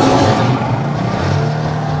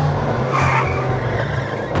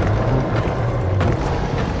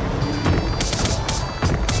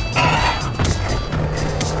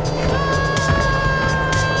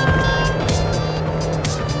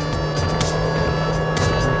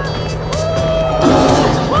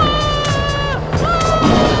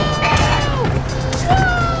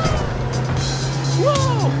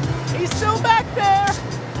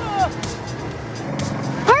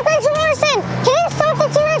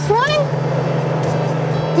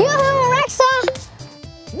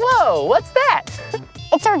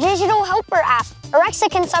 Alexa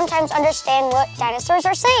can sometimes understand what dinosaurs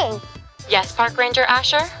are saying. Yes, Park Ranger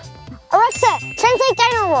Asher? Alexa, translate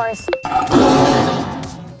Dino Wars.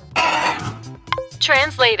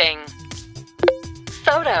 Translating.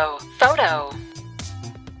 Photo.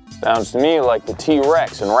 Sounds to me like the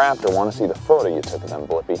T-Rex and Raptor want to see the photo you took of them,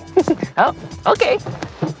 Blippi. Oh, okay.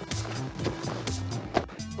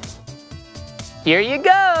 Here you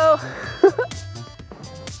go.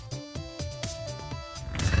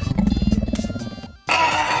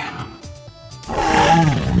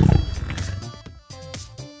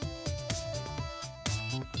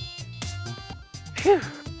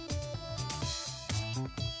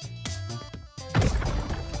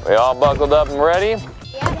 We all buckled up and ready?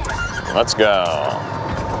 Yeah. Let's go.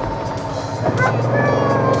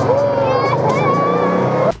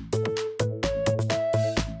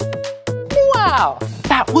 Wow,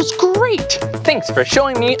 that was great. Thanks for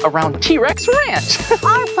showing me around T-Rex Ranch.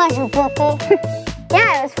 Our pleasure, Blippi.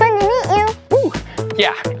 Yeah, it was fun to meet you. Ooh,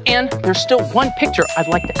 yeah, and there's still one picture I'd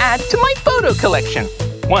like to add to my photo collection.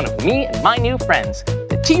 One of me and my new friends,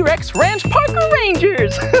 the T-Rex Ranch Parker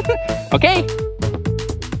Rangers. Okay,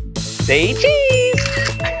 say cheese.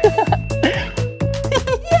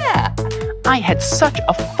 Yeah, I had such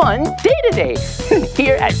a fun day today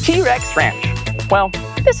here at T-Rex Ranch. Well,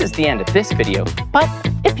 this is the end of this video, but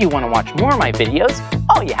if you want to watch more of my videos,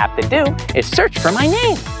 all you have to do is search for my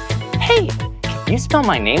name. Hey, can you spell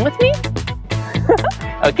my name with me?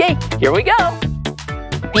 Okay, here we go.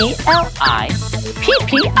 B-L-I-P-P-I,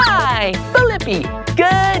 Blippi.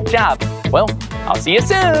 Good job. Well, I'll see you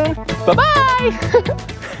soon. Bye-bye.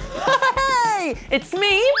 Hey, it's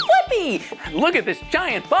me, Blippi. Look at this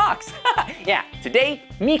giant box. Yeah, today,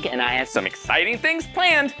 Meekah and I have some exciting things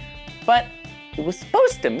planned, but it was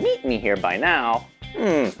supposed to meet me here by now.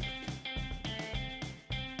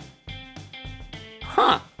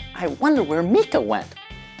 Huh, I wonder where Meekah went.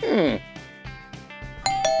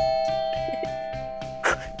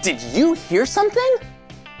 Did you hear something?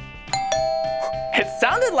 It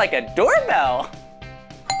sounded like a doorbell.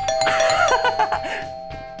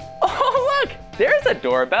 Oh, look, there's a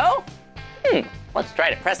doorbell. Let's try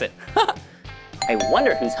to press it. I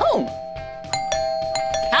wonder who's home.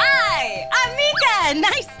 Hi, I'm Meekah.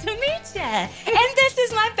 Nice to meet ya. And this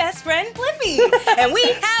is my best friend, Blippi. And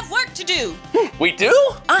we have work to do. We do?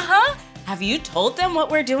 Uh-huh. Have you told them what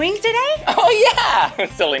we're doing today? Oh, yeah.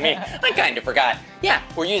 Silly me. I kind of forgot. Yeah,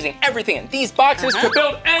 we're using everything in these boxes to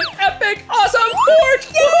build an epic, awesome fort.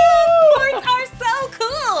 Yes, forts are so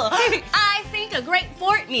cool. I think a great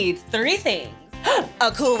fort needs 3 things.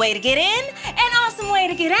 A cool way to get in, an awesome way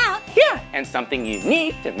to get out. Yeah, and something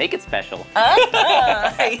unique to make it special.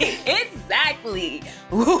 Exactly.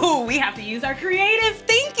 Ooh, we have to use our creative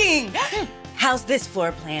thinking. How's this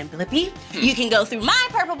floor plan, Blippi? You can go through my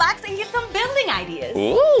purple box and get some building ideas.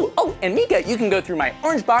 Ooh, oh, and Meekah, you can go through my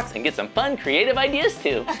orange box and get some fun, creative ideas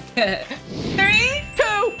too. 3, 2,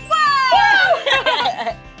 1!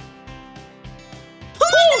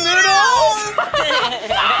 Pool noodles!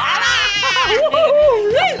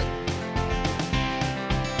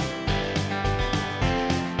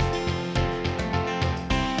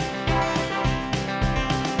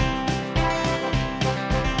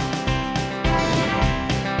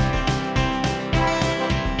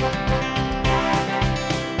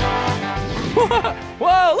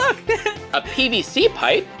 Whoa, look! A PVC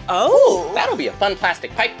pipe? Oh! Ooh, that'll be a fun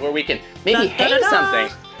plastic pipe where we can maybe hang something.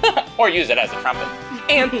 Or use it as a trumpet.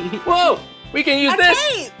 And, whoa, we can use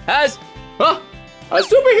this as Oh, a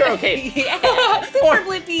superhero cape. Yeah, super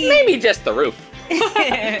Blippi. Maybe just the roof.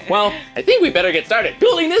 Well, I think we better get started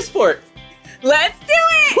building this fort. Let's do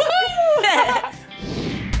it!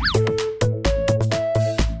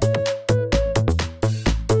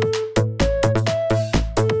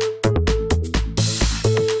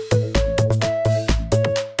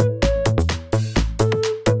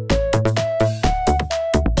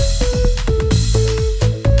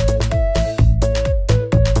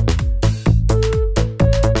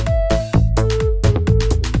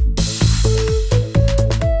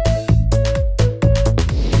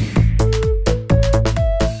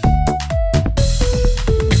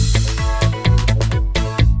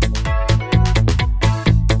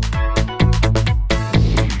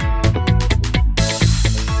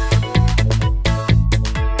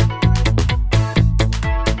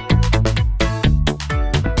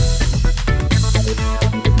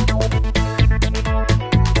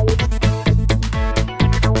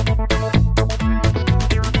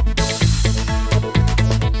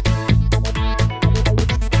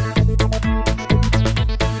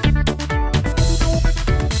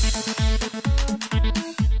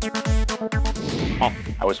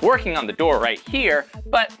 I was working on the door right here,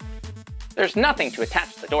 but there's nothing to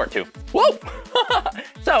attach the door to. Whoa!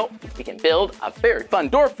 So we can build a very fun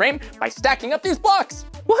door frame by stacking up these blocks.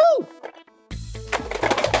 Woohoo!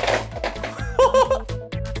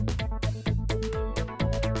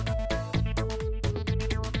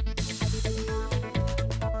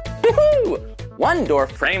 Woohoo! One door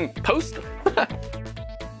frame post.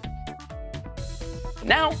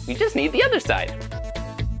 Now we just need the other side.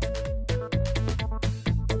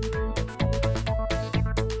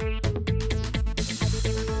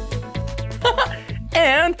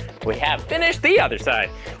 And we have finished the other side.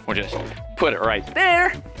 We'll just put it right there.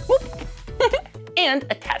 Whoop. And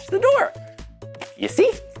attach the door. You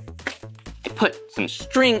see? I put some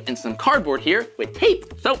string and some cardboard here with tape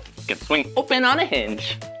so it can swing open on a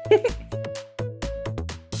hinge.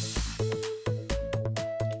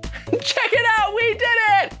 Check it out, we did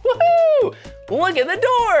it! Woohoo! Look at the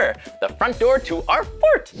door, the front door to our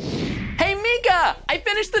fort. Hey, Meekah, I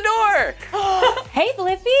finished the door. Hey,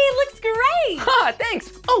 Blippi, looks great. Ah,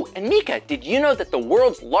 thanks. Oh, and Meekah, did you know that the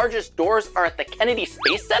world's largest doors are at the Kennedy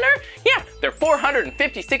Space Center? Yeah, they're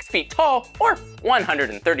 456 feet tall, or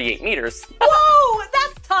 138 meters. Whoa,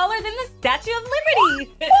 that's taller than the Statue of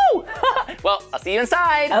Liberty. Woo! Well, I'll see you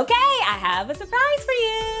inside. Okay, I have a surprise for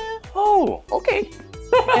you. Oh, okay.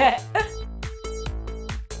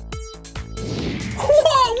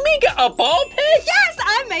 Whoa, Meekah, a ball pit? Yes,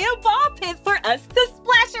 I made a ball pit for us to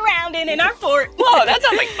splash around in our fort. Whoa, that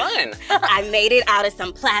sounds like fun. I made it out of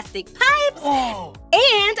some plastic pipes. Oh.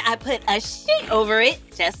 And I put a sheet over it,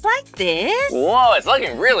 just like this. Whoa, it's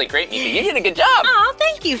looking really great, Meekah. You did a good job. Oh,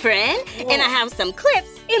 thank you, friend. Whoa. And I have some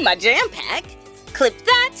clips in my jam pack. Clip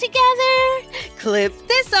that together, clip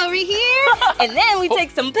this over here, and then we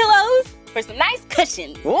take some pillows for some nice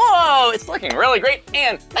cushion. Whoa, it's looking really great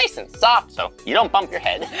and nice and soft so you don't bump your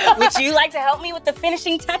head. Would you like to help me with the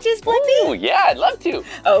finishing touches, Blippi? Oh, yeah, I'd love to.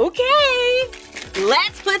 Okay.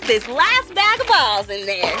 Let's put this last bag of balls in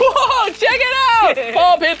there. Whoa, check it out.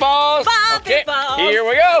 Ball pit balls. Ball pit balls. Here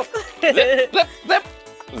we go. Zip, zip, zip.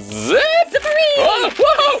 Zip. Zippery. Whoa,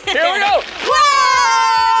 whoa, here we go. Whoa.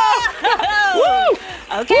 Woo.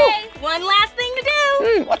 Okay, one last thing to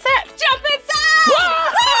do. What's that? Jump inside. Whoa.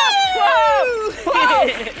 Whoa. Whoa.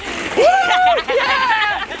 Whoa.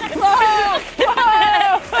 Yeah. Whoa.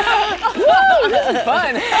 Whoa. Whoa, this is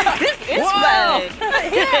fun. This is fun.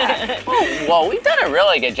 Yeah. Oh, well, we've done a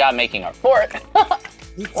really good job making our fort.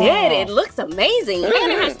 You did. It looks amazing. And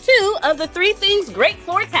it has 2 of the 3 things great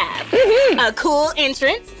forts have. A cool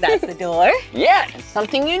entrance, that's the door. Yeah, and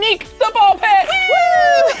something unique, the ball pit.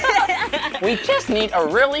 Woo! We just need a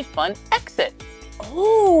really fun exit.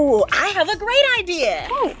 Oh, I have a great idea.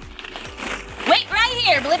 Wait right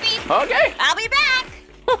here, Blippi. Okay. I'll be back.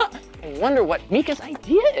 I wonder what Meekah's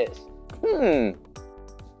idea is. Whoa!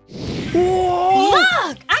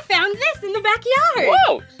 Look, I found this in the backyard.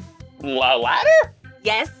 Whoa! A ladder?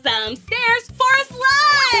 Yes, some stairs for a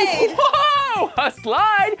slide. Whoa! A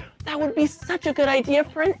slide? That would be such a good idea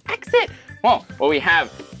for an exit. Well, we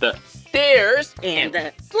have the stairs and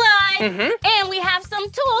the slide, and we have some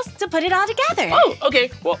tools to put it all together. Oh, okay.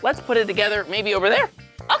 Well, let's put it together maybe over there.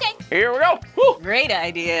 Okay. Here we go. Woo. Great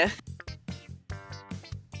idea.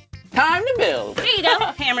 Time to build. Here you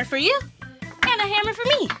go. Hammer for you, and a hammer for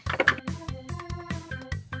me.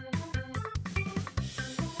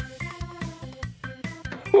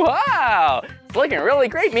 Wow! It's looking really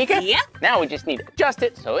great, Meekah. Yep. Now we just need to adjust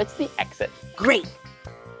it so it's the exit. Great.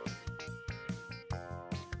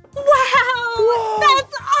 Wow,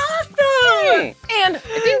 That's awesome! And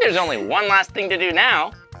I think there's only one last thing to do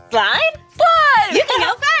now. Slide? Slide! You can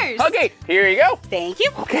go first. Okay, here you go. Thank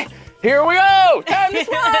you. Okay, here we go. Time to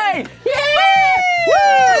slide. Yeah!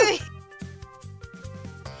 Woo!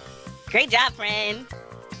 Great job, friend.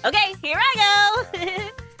 Okay, here I go.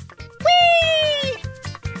 Whee!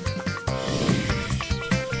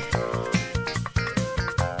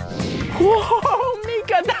 Whoa,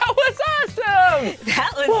 Meekah, that was awesome!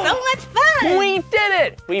 That was so much fun. We did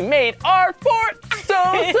it! We made our fort so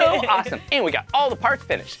awesome. And we got all the parts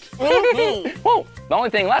finished. Whoa, the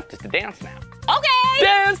only thing left is to dance now. Okay.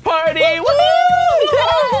 Dance party! Woo!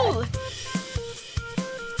 Woohoo!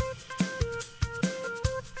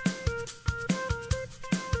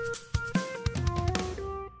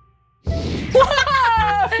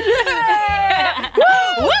 Yeah!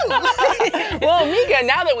 Well, Meekah,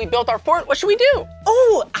 now that we built our fort, what should we do?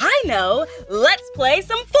 Oh, I know. Let's play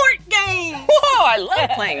some fort games. Whoa, I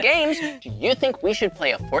love playing games. Do you think we should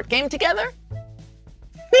play a fort game together?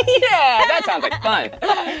 Yeah, that sounds like fun.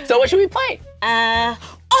 So what should we play? How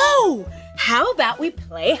about we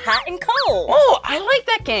play hot and cold? Oh, I like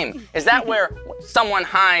that game. Is that where someone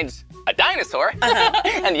hides a dinosaur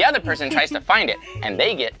and the other person tries to find it and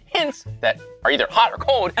they get hints that are either hot or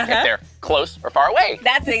cold if they're close or far away?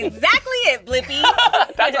 That's exactly it, Blippi.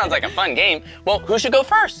 That sounds like a fun game. Well, who should go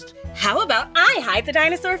first? How about I hide the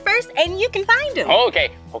dinosaur first and you can find him? Okay.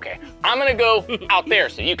 I'm gonna go out there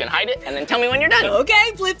so you can hide it and then tell me when you're done.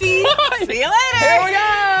 Okay, Blippi. See you later. Here we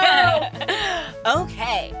go.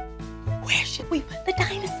 Okay. Where should we put the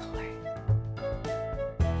dinosaur?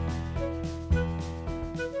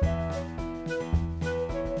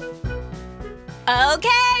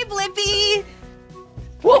 Okay, Blippi.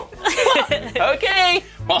 Whoa. Okay.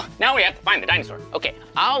 Well, now we have to find the dinosaur. Okay,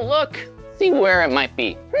 I'll look, see where it might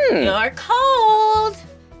be. You're cold,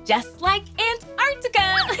 just like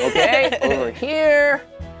Antarctica. Okay, over here.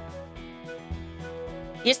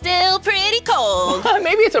 You're still pretty cold.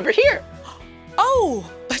 Maybe it's over here. Oh,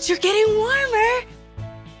 but you're getting warmer.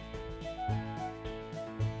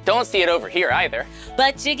 Don't see it over here either.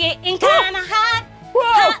 But you're getting kind of hot. Whoa.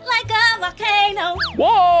 Hot like a volcano.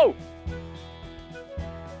 Whoa!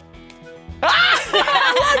 Ah!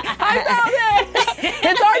 Look, I found it!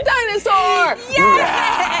 It's our dinosaur!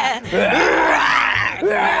 Yeah!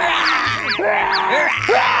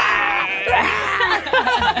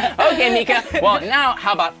 Okay, Meekah. Well, now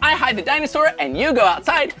how about I hide the dinosaur and you go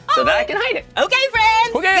outside so that I can hide it? Okay,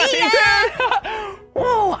 friends. Okay, I'll see you soon.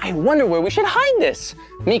 Whoa, I wonder where we should hide this.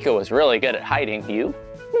 Meekah was really good at hiding you.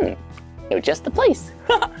 Know just the place.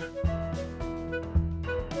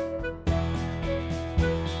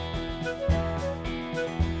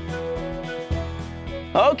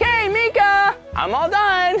 Okay, Meekah, I'm all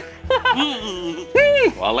done.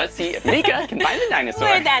 Well, let's see if Meekah can find the dinosaur.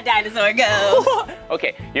 Where'd that dinosaur go?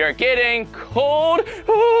 Okay, you're getting cold,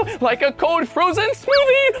 like a cold frozen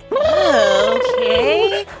smoothie.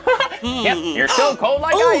 Okay. Yep, you're still cold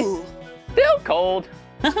like ice. Still cold.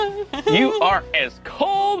 You are as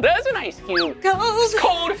cold as an ice cube. As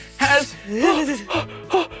cold as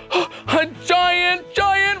a giant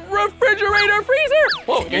refrigerator freezer.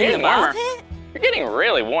 Whoa, you're getting warmer. You're getting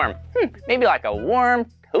really warm. Maybe like a warm,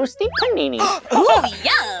 toasty panini. Ooh,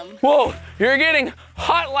 yum. Whoa, you're getting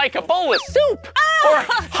hot like a bowl of soup. Or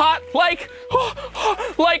hot like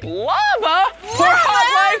lava. Or hot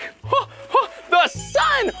like the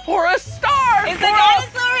sun or a star. Is the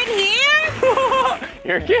dinosaur in here?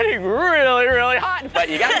 You're getting really, really hot, but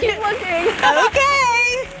you gotta keep looking.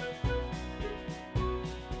 Okay.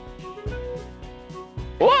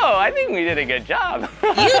 Whoa, I think we did a good job.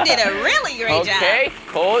 You did a really great job. Okay,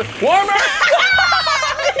 cold, warmer.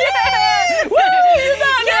 Yeah! Woo, you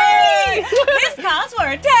got it! This calls for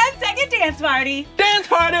a 10-second dance party. Dance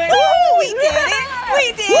party! Woo, we did it!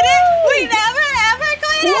 We did it! We never ever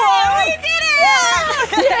quit it! We did it!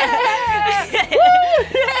 Yeah! Woo,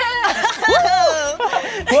 yeah!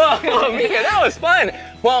 Whoa, Meekah, that was fun.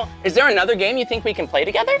 Well, is there another game you think we can play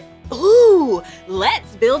together? Ooh,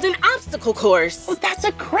 let's build an obstacle course. Oh, that's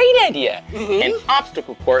a great idea. An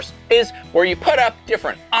obstacle course is where you put up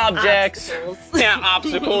different objects.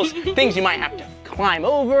 Obstacles, things you might have to climb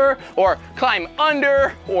over or climb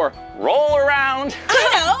under or roll around. I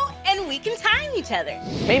know, and we can time each other.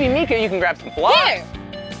 Maybe, Meekah, you can grab some blocks. Here.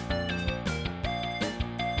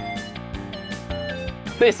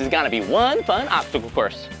 This is gonna be one fun obstacle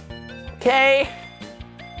course. Okay.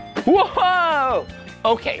 Whoa!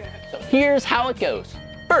 Okay, so here's how it goes.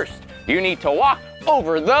 First, you need to walk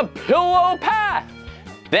over the pillow path.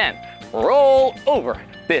 Then, roll over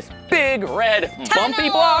this big red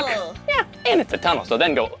bumpy block. Yeah, and it's a tunnel, so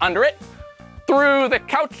then go under it. through the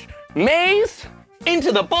couch maze,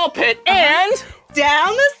 into the ball pit, and down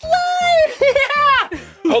the slide.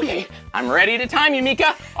 yeah! Okay, I'm ready to time you,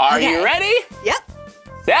 Meekah. Are you ready? Yep.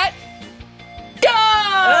 Set, go!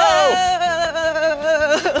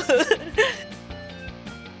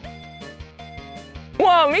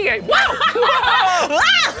 Whoa, Meekah, wow! Whoa!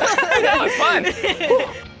 That was fun.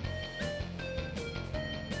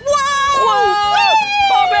 Whoa! Whoa!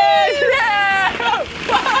 Pop it! Yeah!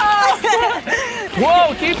 Whoa!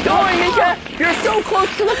 Whoa, keep going, Meekah. You're so close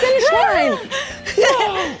to the finish line.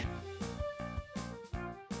 Whoa!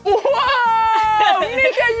 Whoa!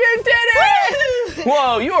 Meekah, you did it!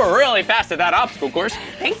 Whoa, you were really fast at that obstacle course.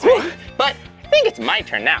 Thanks, Ren. But I think it's my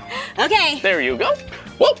turn now. Okay. There you go.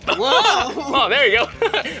 Whoop. Whoa. Oh, there you go.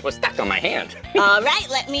 It was stuck on my hand. All right,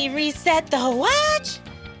 let me reset the watch.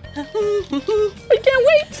 I can't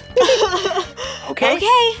wait. Okay.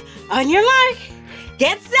 Okay, on your mark,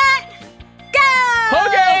 get set, go!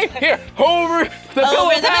 Okay, here, over the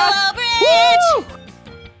pillow Over the path. pillow bridge.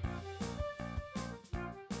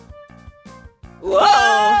 Woo!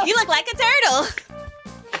 Whoa, you look like a turtle.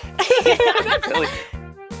 That's silly.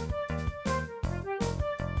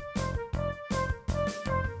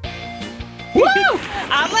 Woo!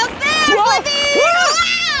 Almost there, Whoa! Blippi! Whoa!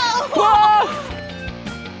 Wow! Whoa!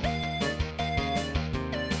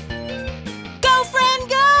 Go, friend,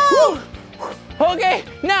 go! Okay,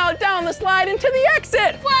 now down the slide into the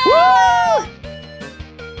exit. Whoa! Woo!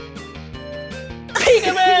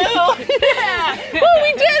 Peekaboo! Yeah! Woo,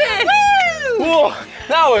 we did it! Woo! Whoa,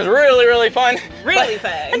 that was really, really fun. Really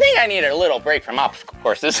But fun. I think I need a little break from obstacle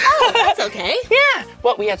courses. Oh, that's okay. Yeah,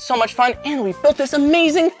 well, we had so much fun and we built this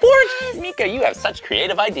amazing fort. Meekah, you have such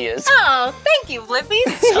creative ideas. Oh, thank you, Blippi.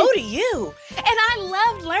 So do you. And I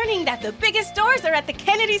loved learning that the biggest doors are at the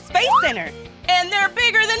Kennedy Space Center. And they're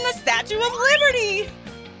bigger than the Statue of Liberty.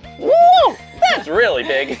 Whoa, that's really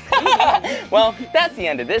big. Well, that's the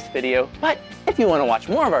end of this video, but if you want to watch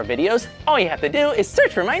more of our videos, all you have to do is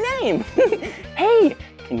search for my name. Hey,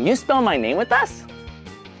 can you spell my name with us?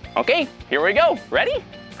 Okay, here we go. Ready?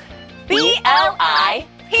 B-L-I-P-P-I,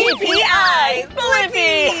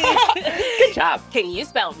 Blippi. Good job. Can you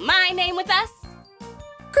spell my name with us?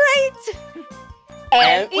 Great.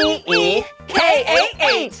 M-E-E-K-A-H.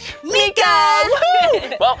 Meekah.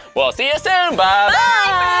 Woo! Well, we'll see you soon. Bye-bye.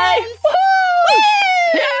 Bye, friends. Woo!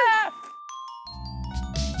 Yeah!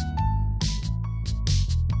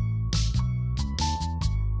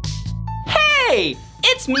 Hey,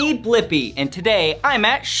 it's me, Blippi, and today I'm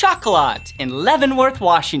at Chocolat in Leavenworth,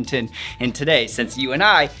 Washington. And today, since you and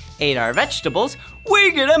I ate our vegetables,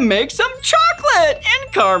 we're gonna make some chocolate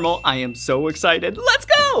and caramel. I am so excited. Let's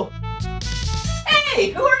go!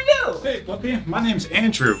 Hey, who are you? Hey, Blippi, my name's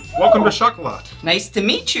Andrew. Welcome to Chocolat. Nice to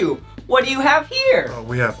meet you. What do you have here?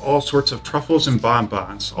 We have all sorts of truffles and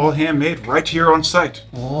bonbons, all handmade right here on site.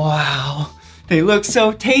 Wow, they look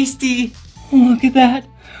so tasty. Look at that.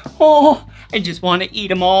 Oh, I just want to eat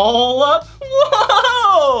them all up.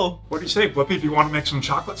 Whoa! What do you say, Blippi? Do you want to make some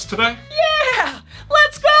chocolates today? Yeah,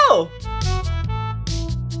 let's go.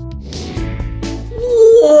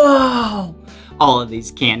 Whoa! All of these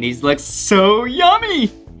candies look so yummy.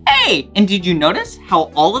 Hey, and did you notice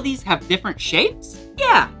how all of these have different shapes?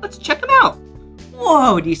 Yeah, let's check them out.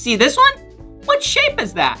 Whoa, do you see this one? What shape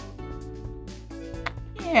is that?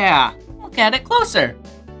 Yeah, look at it closer.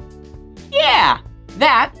 Yeah,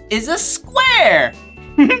 that is a square.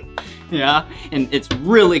 Yeah, and it's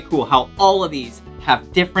really cool how all of these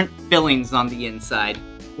have different fillings on the inside.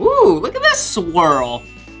 Ooh, look at this swirl.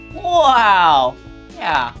 Wow.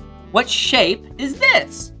 Yeah, what shape is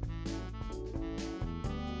this?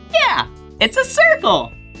 Yeah, it's a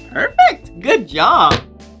circle. Perfect, good job.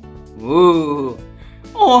 Ooh,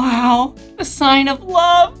 wow, a sign of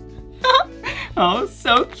love. Oh,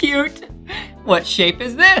 so cute. What shape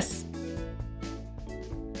is this?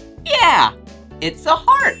 Yeah, it's a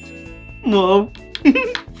heart. Whoa.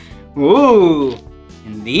 Ooh,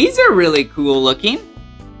 and these are really cool looking.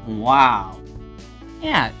 Wow.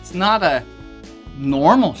 Yeah, it's not a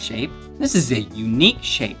normal shape. This is a unique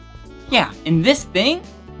shape. Yeah, and this thing?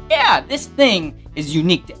 Yeah, this thing is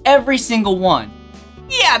unique to every single one.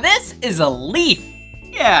 Yeah, this is a leaf.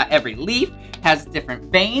 Yeah, every leaf has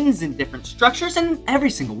different veins and different structures, and every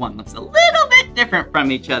single one looks a little bit different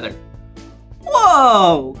from each other.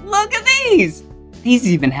 Whoa, look at these. These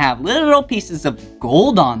even have little pieces of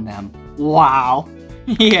gold on them. Wow.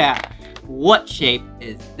 Yeah, what shape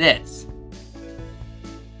is this?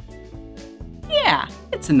 Yeah,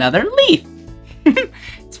 it's another leaf.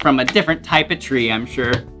 It's from a different type of tree, I'm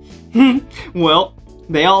sure. Well,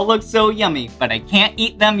 they all look so yummy, but I can't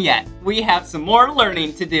eat them yet. We have some more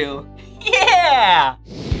learning to do. Yeah! Yeah!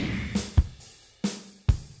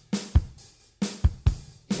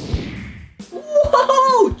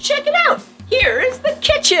 Whoa, check it out. Here is the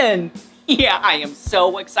kitchen. Yeah, I am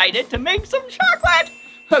so excited to make some chocolate.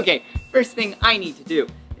 Okay, first thing I need to do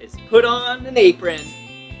is put on an apron.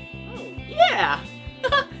 Oh, yeah.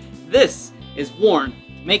 This is worn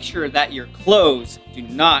to make sure that your clothes do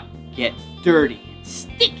not get dirty and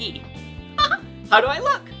sticky. How do I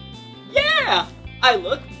look? Yeah, I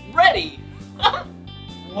look ready.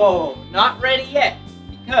 Whoa, not ready yet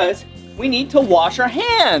because we need to wash our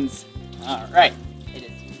hands. All right, it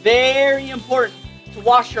is very important to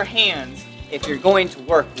wash your hands if you're going to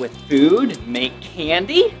work with food and make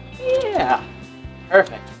candy. Yeah,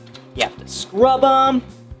 perfect. You have to scrub them,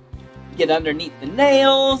 get underneath the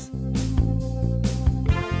nails.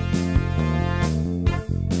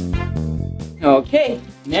 Okay,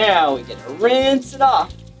 now we get to rinse it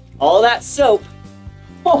off. All that soap.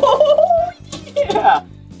 Oh, yeah,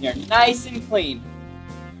 you're nice and clean.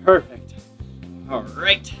 Perfect. All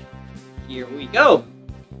right, here we go.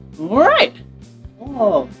 All right.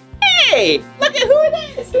 Oh, hey, look at who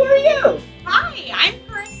it is. Who are you? Hi, I'm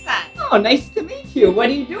Carissa. Oh, nice to meet you. What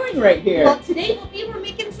are you doing right here? Well, today we're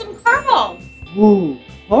making some caramels. Ooh,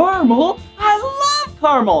 caramel? I love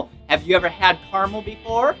caramel. Have you ever had caramel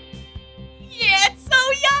before? Yeah, it's so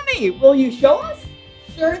yummy. Will you show us?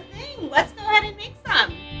 Sure thing. Let's go ahead and make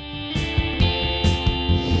some.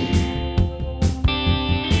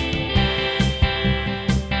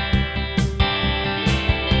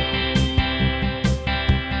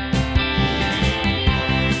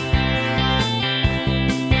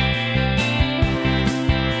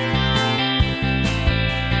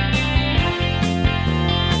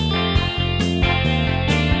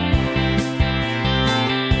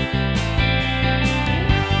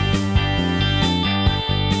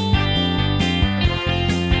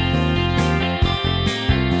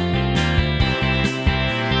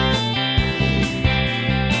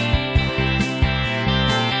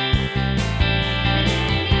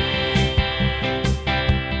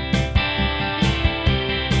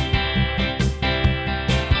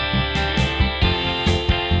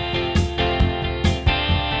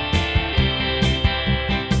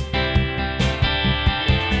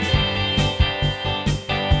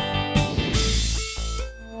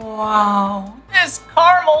 Wow, this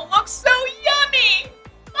caramel looks so yummy!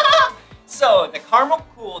 So the caramel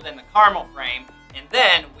cooled in the caramel frame, and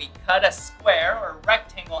then we cut a square or a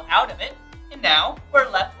rectangle out of it, and now we're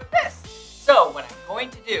left with this. So what I'm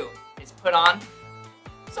going to do is put on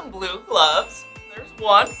some blue gloves. There's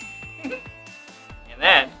one. And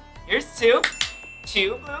then here's two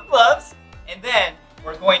blue gloves, and then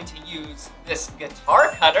we're going to use this guitar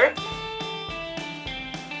cutter.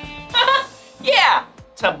 Yeah!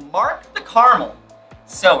 To mark the caramel.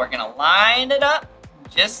 So we're gonna line it up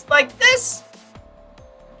just like this.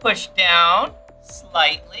 Push down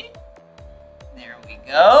slightly. There we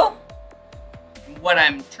go. And what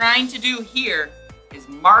I'm trying to do here is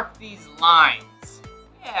mark these lines.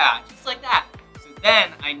 Yeah, just like that. So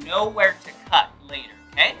then I know where to cut later,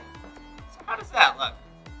 okay? So how does that look?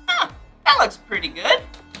 That looks pretty good.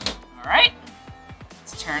 All right,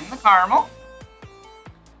 let's turn the caramel.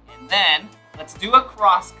 And then let's do a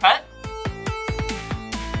cross cut.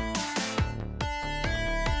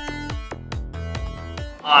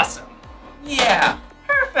 Awesome. Yeah,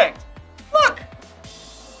 perfect. Look.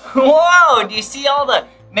 Whoa, do you see all the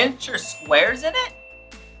miniature squares in it?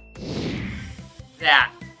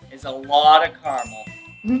 That is a lot of caramel.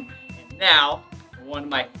 And now, one of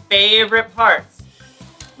my favorite parts.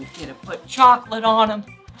 We get to put chocolate on them.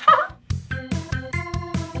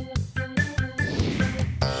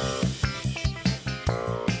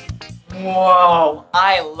 Whoa,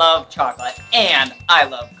 I love chocolate and I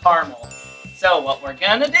love caramel. So what we're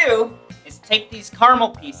gonna do is take these caramel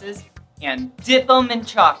pieces and dip them in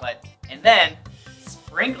chocolate and then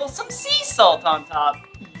sprinkle some sea salt on top.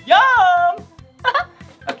 Yum!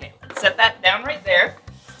 Okay, let's set that down right there.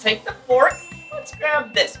 Let's take the fork, let's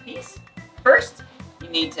grab this piece. First, you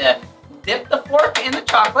need to dip the fork in the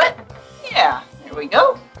chocolate. Yeah, there we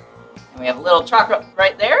go. And we have a little chocolate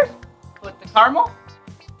right there. Put the caramel.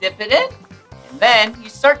 Dip it in, and then you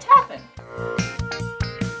start tapping.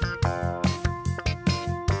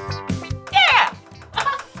 Yeah!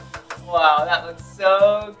 Wow, that looks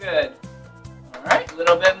so good. All right, a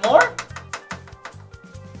little bit more.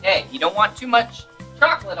 Okay, you don't want too much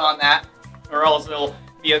chocolate on that, or else it'll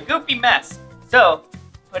be a goopy mess. So,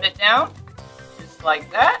 put it down, just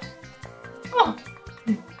like that. Oh,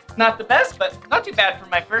 not the best, but not too bad for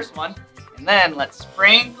my first one. And then let's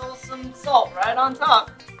sprinkle some salt right on top.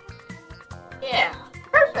 Yeah,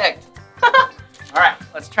 perfect.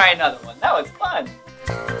 let's try another one. That was fun.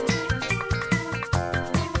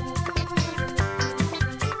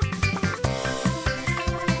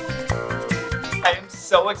 I am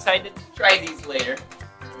so excited to try these later.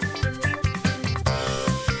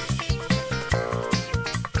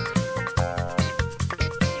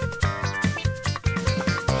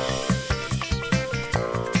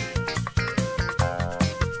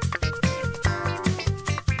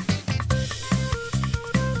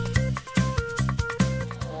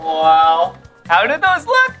 Wow, how do those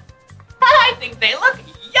look? I think they look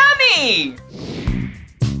yummy!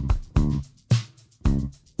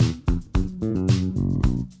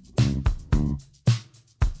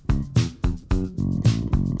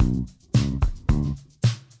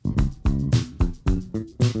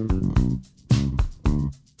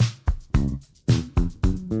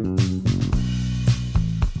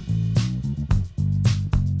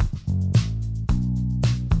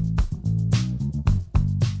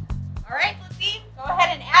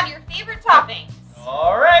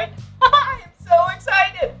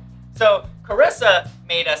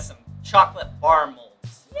 Made us some chocolate bar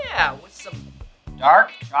molds. Yeah, with some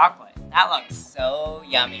dark chocolate. That looks so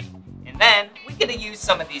yummy. And then we could use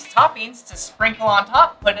some of these toppings to sprinkle on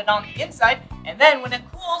top, put it on the inside, and then when it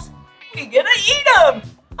cools, we get to eat them.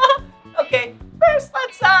 Okay, first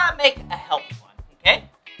let's make a healthy one, okay?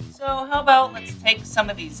 So how about let's take some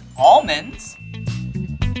of these almonds.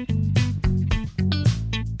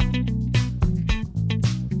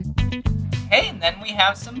 Okay, and then we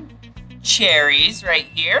have some cherries right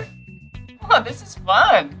here. Oh, this is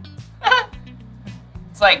fun.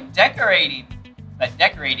 It's like decorating, but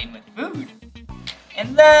decorating with food.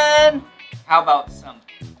 And then, how about some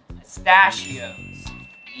pistachios?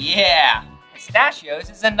 Yeah, pistachios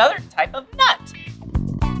is another type of nut.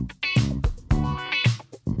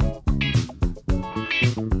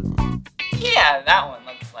 Yeah, that one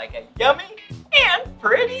looks like a yummy and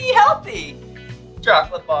pretty healthy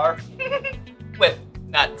chocolate bar with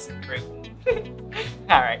nuts and fruit.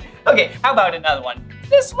 All right, okay, how about another one?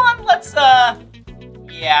 This one, let's,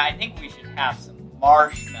 yeah, I think we should have some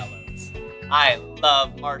marshmallows. I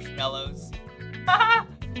love marshmallows.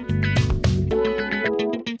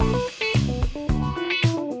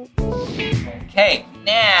 Okay,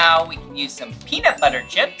 now we can use some peanut butter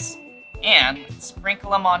chips and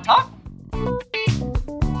sprinkle them on top.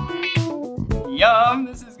 Yum,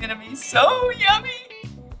 this is gonna be so yummy.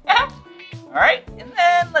 All right, and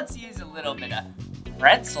then let's use a little bit of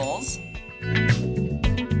pretzels.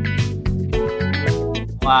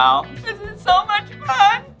 Wow, this is so much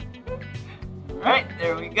fun. All right,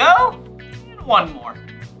 there we go. And one more.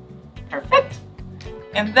 Perfect.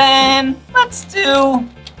 And then let's do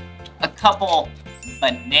a couple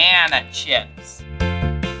banana chips.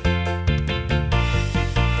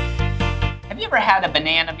 Have you ever had a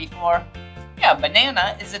banana before? Yeah,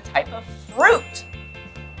 banana is a type of fruit.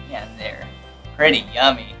 Yeah, they're pretty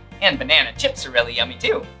yummy. And banana chips are really yummy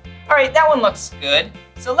too. All right, that one looks good.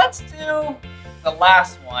 So let's do the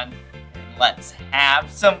last one. And let's have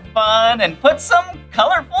some fun and put some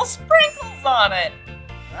colorful sprinkles on it.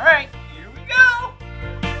 All right, here we go.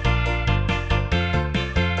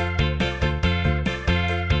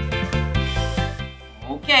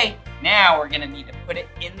 Okay, now we're gonna need to put it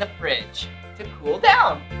in the fridge to cool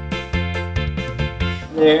down.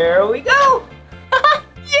 There we go.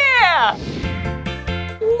 Yeah!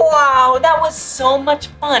 Wow, that was so much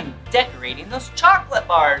fun decorating those chocolate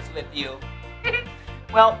bars with you.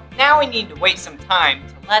 Well, now we need to wait some time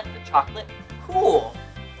to let the chocolate cool.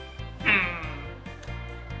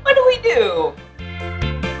 What do we do?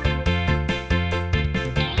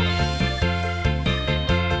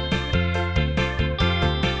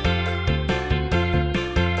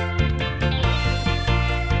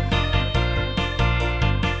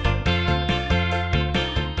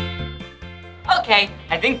 Okay,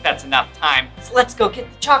 I think that's enough time. So let's go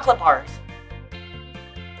get the chocolate bars.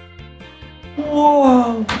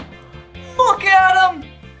 Whoa! Look at them!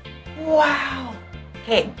 Wow!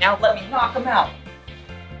 Okay, now let me knock them out.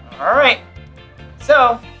 All right.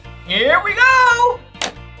 So, here we go!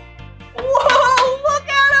 Whoa! Look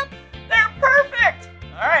at them! They're perfect!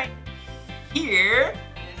 All right. Here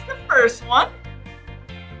is the first one.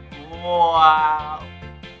 Wow!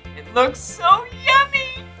 It looks so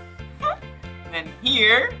yummy! And then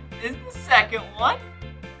here is the second one.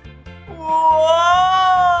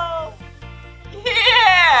 Whoa!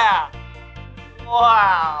 Yeah!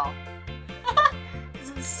 Wow! This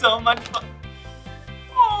is so much fun.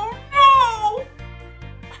 Oh no!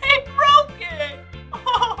 I broke it!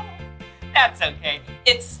 Oh, that's okay.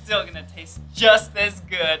 It's still gonna taste just as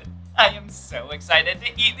good. I am so excited to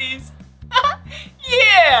eat these.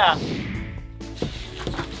 Yeah!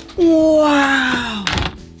 Wow!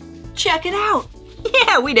 Check it out.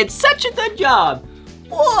 Yeah, we did such a good job.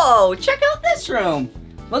 Whoa, check out this room.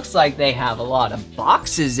 Looks like they have a lot of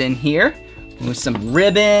boxes in here with some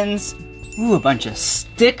ribbons. Ooh, a bunch of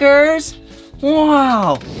stickers.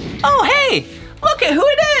 Wow. Oh, hey, look at who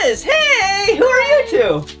it is. Hey, who are you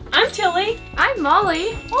two? I'm Tilly. I'm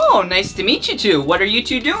Molly. Oh, nice to meet you two. What are you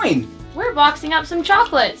two doing? We're boxing up some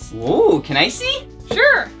chocolates. Ooh, can I see?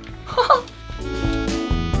 Sure.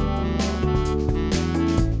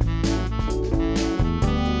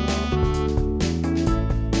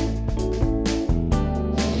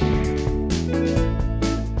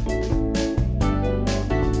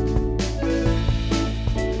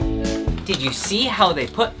 Did you see how they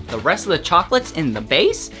put the rest of the chocolates in the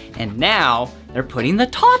base? And now they're putting the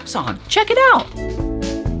tops on. Check it out.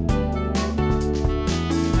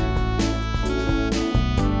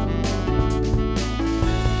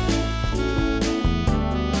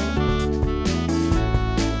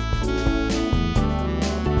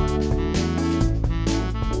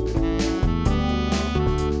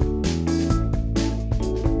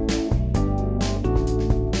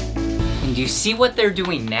 And do you see what they're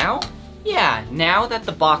doing now? Yeah, now that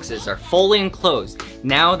the boxes are fully enclosed,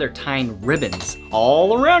 now they're tying ribbons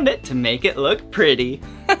all around it to make it look pretty.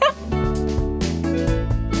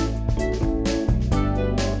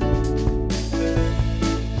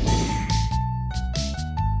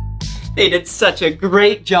 They did such a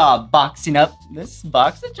great job boxing up this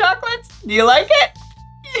box of chocolates. Do you like it?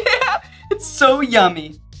 Yeah, it's so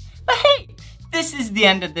yummy. But hey, this is the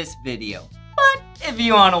end of this video. But if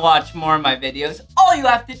you want to watch more of my videos, all you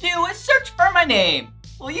have to do is search for my name.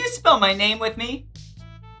 Will you spell my name with me?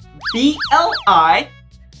 B-L-I-P-P-I.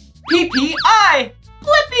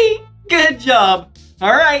 Blippi. Good job.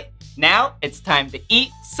 All right, now it's time to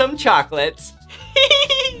eat some chocolates.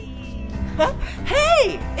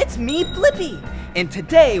 Hey, it's me, Blippi. And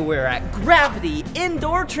today we're at Gravity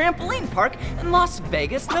Indoor Trampoline Park in Las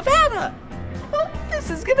Vegas, Nevada.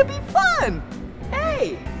 This is gonna be fun.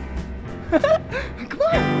 Hey. Come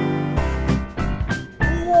on.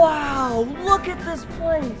 Wow, look at this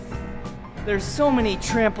place. There's so many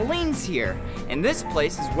trampolines here. And this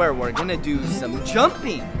place is where we're gonna do some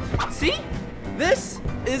jumping. See? This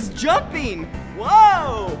is jumping.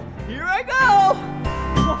 Whoa, here I go.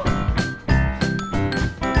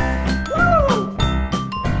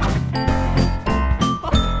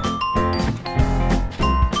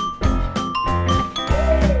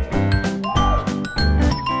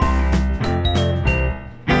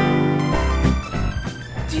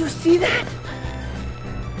 See that?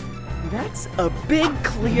 That's a big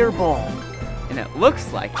clear ball. And it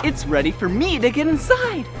looks like it's ready for me to get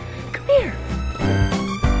inside. Come here.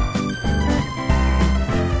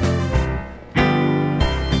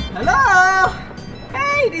 Hello?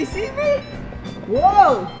 Hey, do you see me?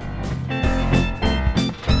 Whoa.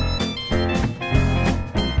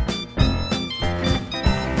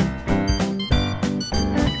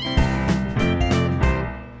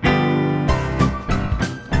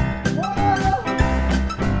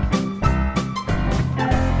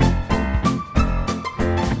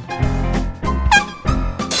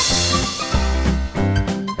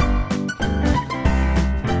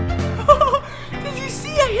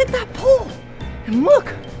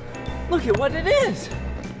 Look at what it is.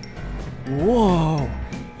 Whoa.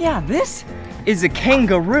 Yeah, this is a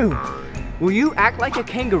kangaroo. Will you act like a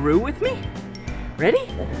kangaroo with me? Ready?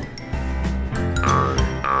 Come here.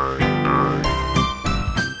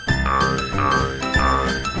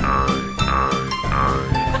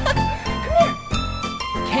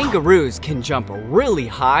 Kangaroos can jump really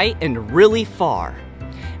high and really far.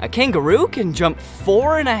 A kangaroo can jump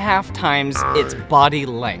 4.5 times its body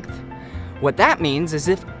length. What that means is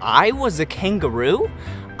if I was a kangaroo,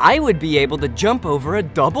 I would be able to jump over a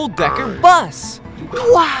double-decker bus.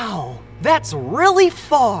 Wow, that's really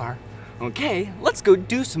far. Okay, let's go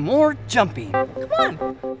do some more jumping. Come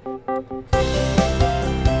on.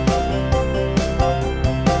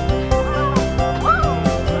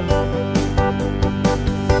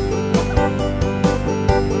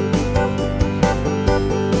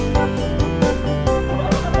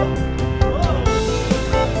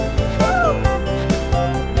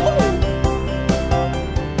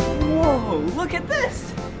 Look at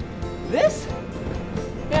this. This?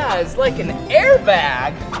 Yeah, it's like an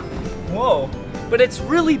airbag. Whoa, but it's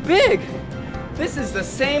really big. This is the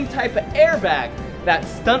same type of airbag that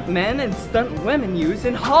stunt men and stunt women use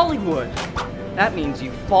in Hollywood. That means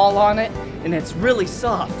you fall on it and it's really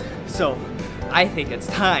soft. So I think it's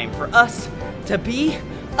time for us to be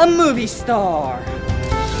a movie star.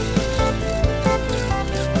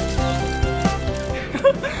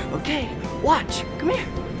 Okay, watch. Come here.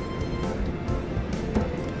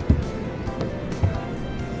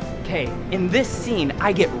 Okay, in this scene,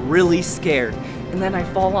 I get really scared, and then I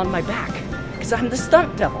fall on my back, because I'm the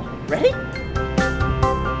stunt devil. Ready?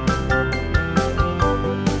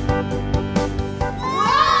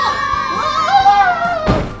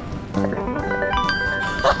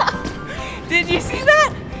 Did you see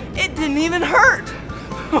that? It didn't even hurt.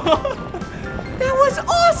 That was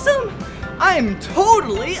awesome. I'm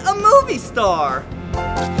totally a movie star.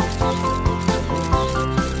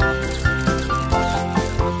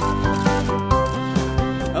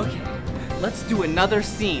 Okay, let's do another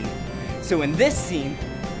scene. So in this scene,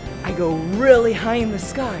 I go really high in the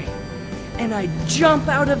sky, and I jump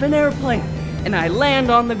out of an airplane, and I land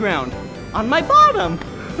on the ground, on my bottom.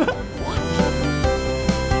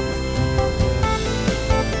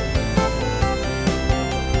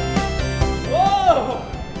 Whoa!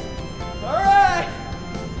 All right.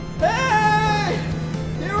 Hey!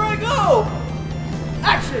 Here I go!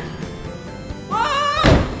 Action!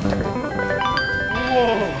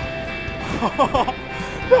 Whoa!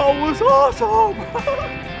 That was awesome!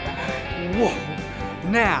 Whoa!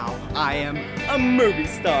 Now I am a movie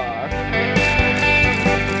star.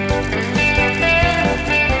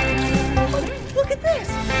 Oh, look at this!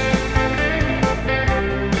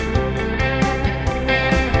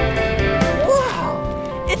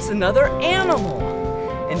 Wow! It's another animal.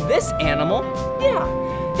 And this animal, yeah,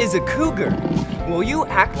 is a cougar. Will you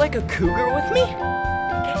act like a cougar with me?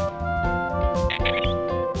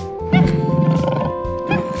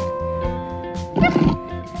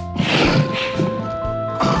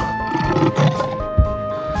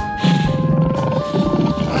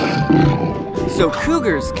 So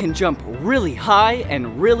cougars can jump really high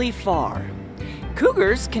and really far.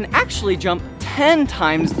 Cougars can actually jump 10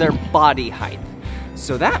 times their body height.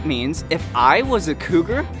 So that means if I was a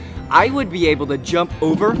cougar, I would be able to jump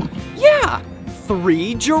over,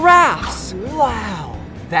 3 giraffes. Wow,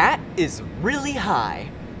 that is really high.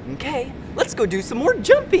 Okay, let's go do some more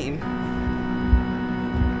jumping.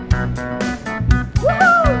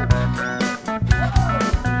 Woo-hoo!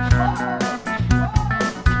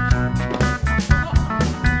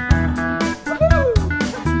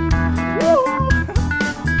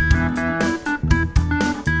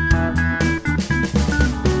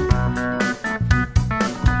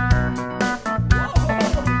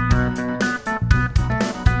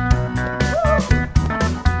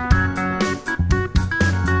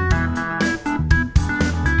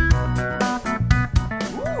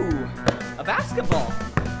 Basketball.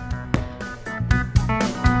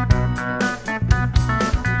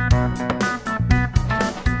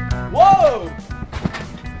 Whoa!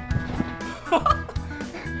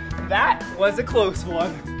 That was a close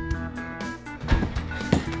one.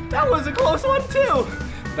 That was a close one too.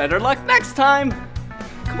 Better luck next time.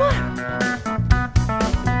 Come on.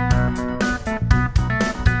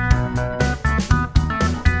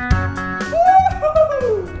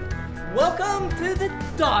 Welcome to the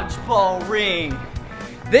dodgeball ring.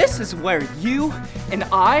 This is where you and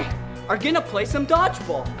I are gonna play some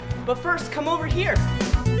dodgeball. But first, come over here.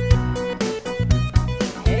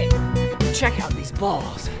 Hey, check out these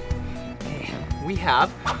balls. Okay, we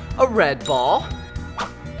have a red ball,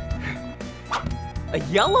 a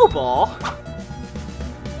yellow ball,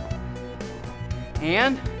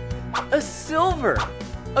 and a silver,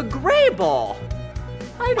 a gray ball.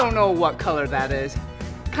 I don't know what color that is.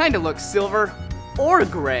 Kind of looks silver or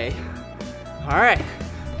gray. All right,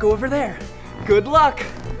 go over there. Good luck.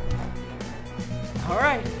 All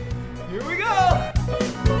right, here we go.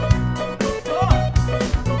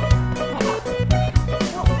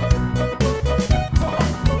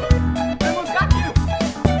 Almost got you.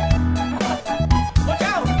 Watch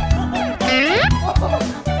out. Here we go.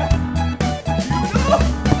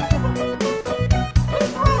 Let's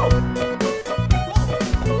throw.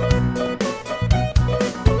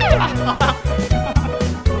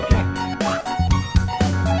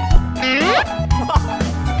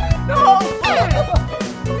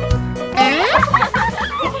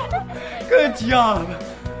 Good job.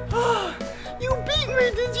 You beat me.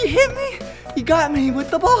 Did you hit me? You got me with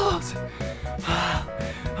the balls.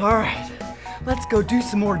 All right, let's go do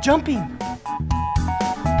some more jumping.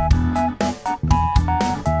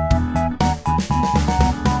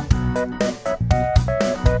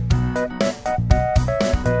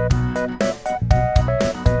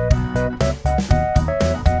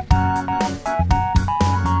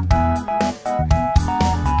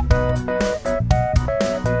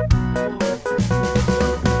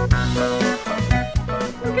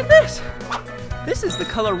 This is the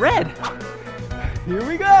color red. Here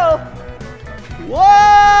we go.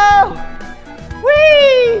 Whoa!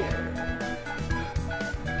 Whee!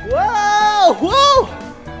 Whoa! Whoa!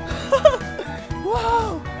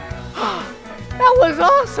 Whoa! That was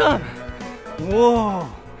awesome! Whoa!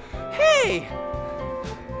 Hey!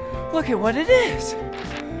 Look at what it is!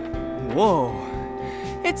 Whoa!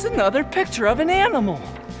 It's another picture of an animal!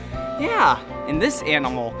 Yeah, and this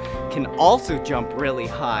animal can also jump really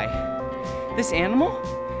high. This animal,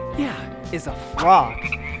 yeah, is a frog.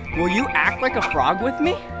 Will you act like a frog with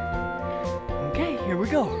me? Okay, here we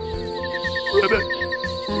go. Ribbit,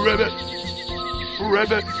 ribbit,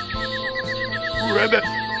 ribbit, ribbit,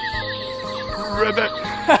 ribbit.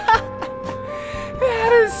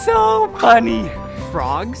 That is so funny.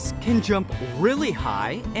 Frogs can jump really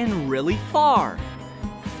high and really far.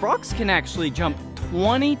 Frogs can actually jump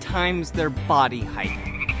 20 times their body height.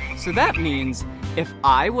 So that means if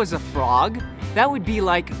I was a frog, that would be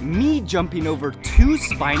like me jumping over 2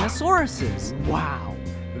 Spinosauruses. Wow,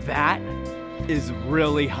 that is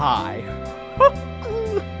really high.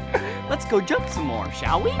 Let's go jump some more,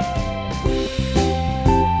 shall we?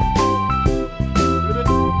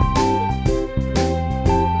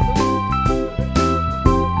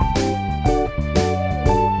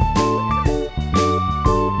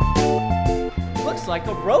 Looks like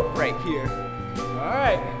a rope right here. All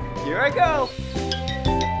right, here I go.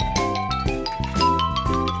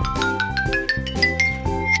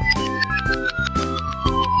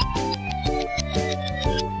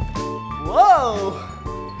 Whoa!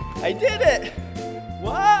 I did it!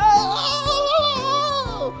 Whoa!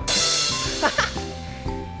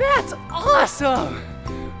 That's awesome!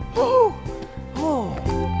 Whoa! Whoa!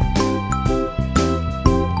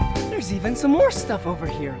 There's even some more stuff over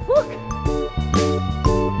here. Look!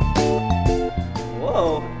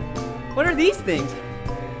 Whoa! What are these things?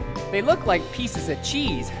 They look like pieces of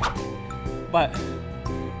cheese, but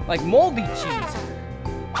like moldy cheese.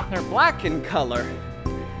 They're black in color.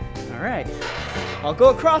 All right, I'll go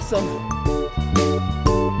across them.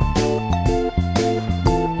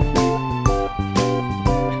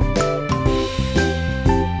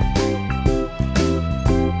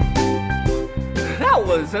 That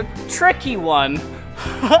was a tricky one.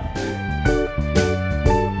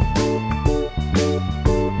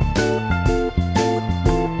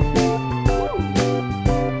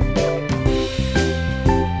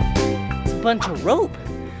 It's a bunch of rope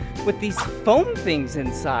with these foam things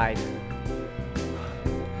inside.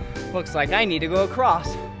 Looks like I need to go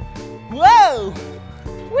across. Whoa!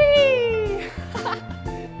 Whee!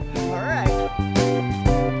 All right.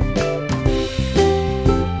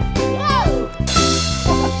 Whoa!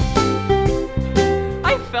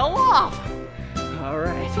 I fell off. All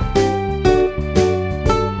right.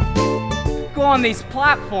 Go on these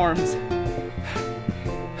platforms.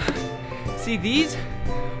 See, these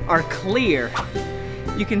are clear.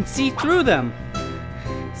 You can see through them.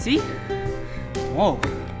 See? Whoa.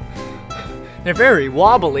 They're very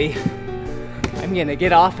wobbly. I'm gonna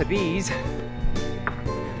get off of these.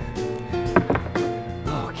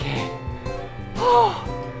 Okay. Oh,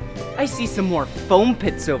 I see some more foam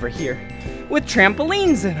pits over here with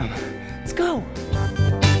trampolines in them. Let's go.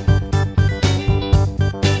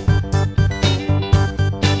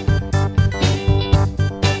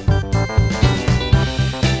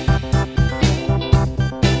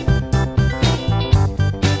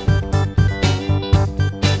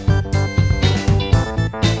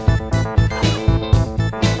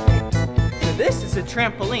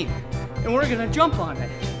 Trampoline, and we're gonna jump on it.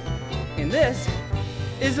 And this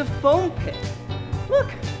is a foam pit. Look,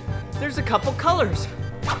 there's a couple colors.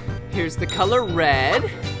 Here's the color red.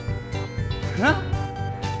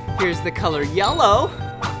 Here's the color yellow.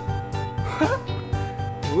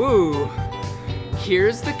 Ooh.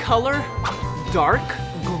 Here's the color dark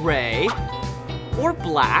gray or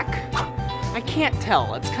black. I can't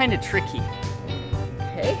tell, it's kind of tricky.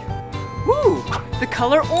 Okay. Ooh, the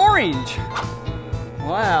color orange.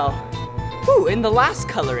 Wow. Ooh, and the last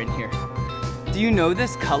color in here. Do you know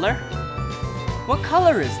this color? What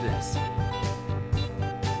color is this?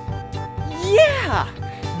 Yeah!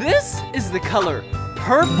 This is the color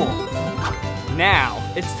purple. Now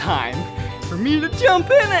it's time for me to jump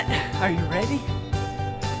in it. Are you ready?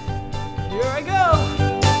 Here I go.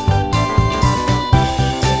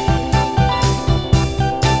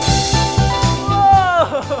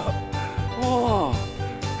 Whoa!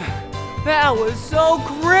 That was so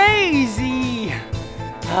crazy!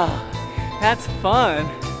 That's fun.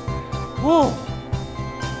 Whoa!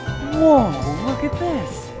 Whoa, look at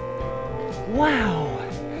this. Wow.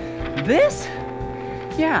 This,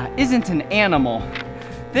 yeah, isn't an animal.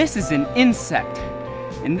 This is an insect.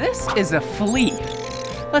 And this is a flea.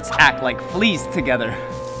 Let's let's act like fleas together.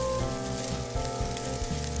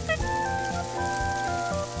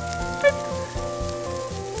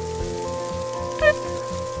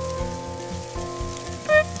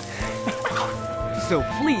 So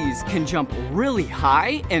fleas can jump really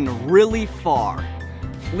high and really far.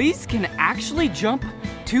 Fleas can actually jump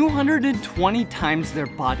 220 times their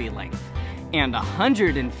body length and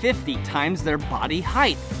 150 times their body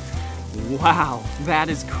height. Wow, that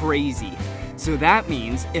is crazy. So that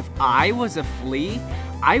means if I was a flea,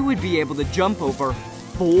 I would be able to jump over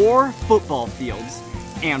 4 football fields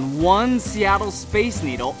and 1 Seattle Space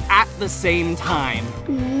Needle at the same time.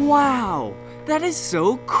 Wow, that is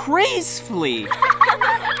so crazefully.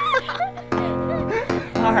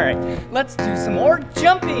 All right, let's do some more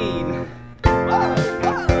jumping. Whoa,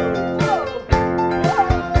 whoa, whoa,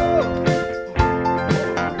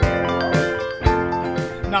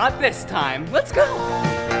 whoa. Not this time. Let's go.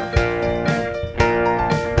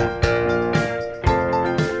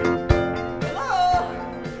 Hello.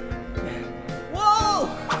 Whoa.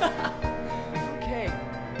 Okay.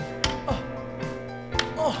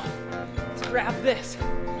 Oh, let's grab this.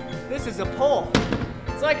 This is a pole.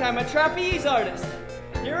 It's like I'm a trapeze artist.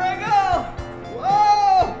 Here I go!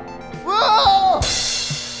 Whoa! Whoa!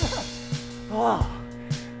 Oh.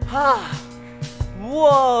 Ah.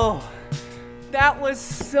 Whoa! That was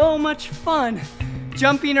so much fun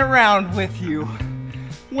jumping around with you.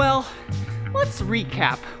 Well, let's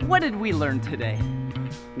recap. What did we learn today?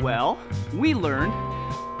 Well, we learned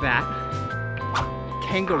that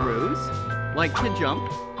kangaroos like to jump.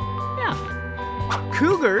 Yeah.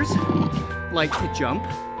 Cougars like to jump.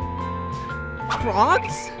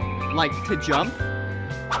 Frogs like to jump.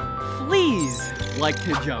 Fleas like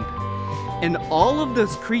to jump. And all of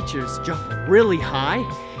those creatures jump really high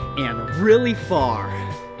and really far.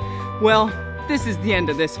 Well, this is the end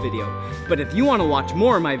of this video. But if you want to watch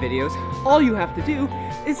more of my videos, all you have to do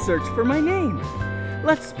is search for my name.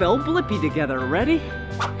 Let's spell Blippi together. Ready?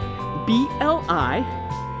 B-L-I-P-P-I.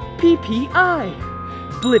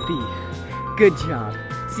 Blippi. Good job.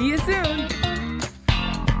 See you soon.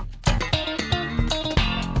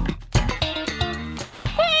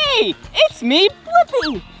 Hey, it's me,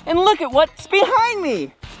 Blippi, and look at what's behind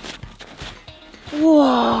me.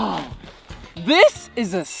 Whoa, this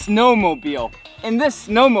is a snowmobile, and this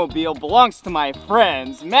snowmobile belongs to my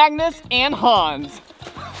friends, Magnus and Hans.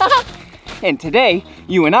 And today,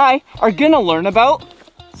 you and I are gonna learn about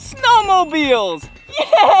snowmobiles.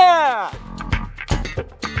 Yeah!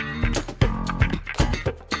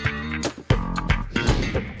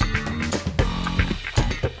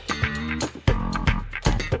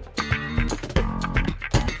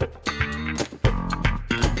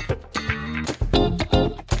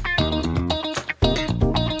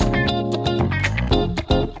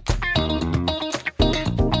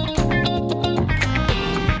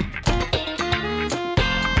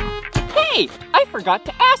 I forgot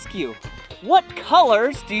to ask you, what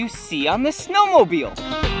colors do you see on the snowmobile?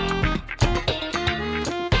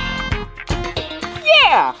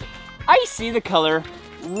 Yeah, I see the color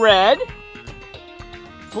red,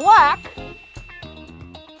 black,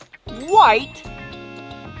 white,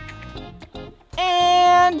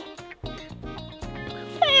 and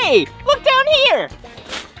hey, look down here.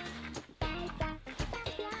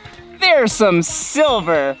 There's some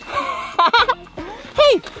silver.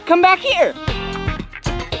 Hey, come back here.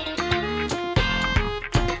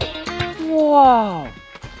 Whoa,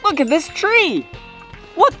 look at this tree.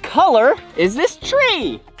 What color is this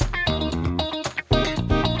tree?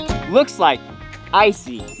 Looks like I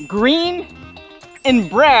see green and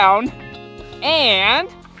brown and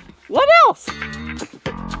what else?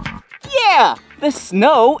 Yeah, the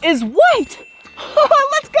snow is white.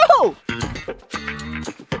 Let's go.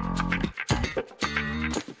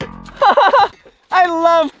 I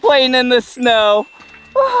love playing in the snow,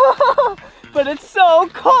 but it's so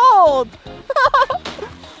cold.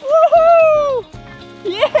 Woohoo!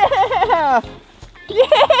 Yeah!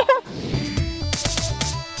 Yeah!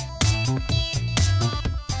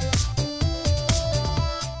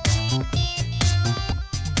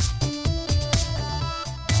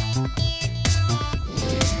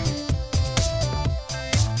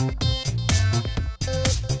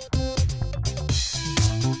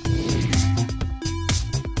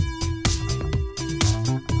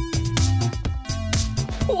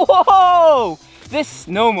 Whoa! This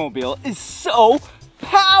snowmobile is so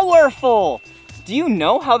powerful! Do you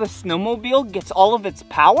know how the snowmobile gets all of its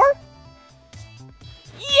power?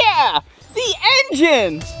 Yeah! The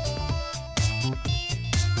engine!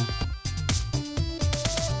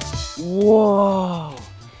 Whoa!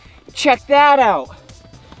 Check that out!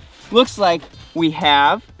 Looks like we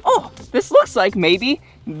have this looks like maybe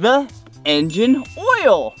the engine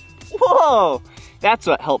oil. Whoa, that's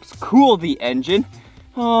what helps cool the engine.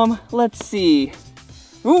 Let's see.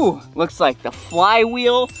 Ooh, looks like the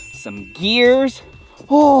flywheel, some gears.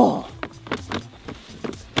 Oh.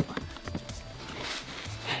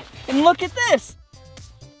 And look at this.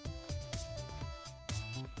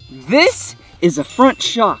 This is a front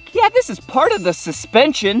shock. Yeah, this is part of the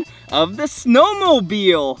suspension of the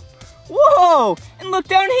snowmobile. Whoa, and look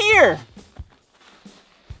down here.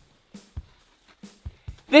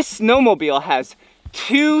 This snowmobile has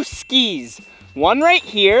 2 skis, one right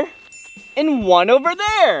here and one over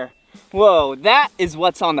there. Whoa, that is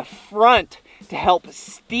what's on the front to help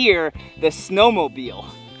steer the snowmobile.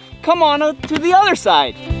 Come on to the other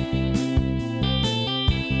side.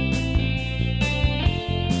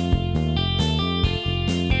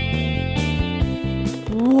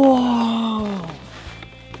 Whoa,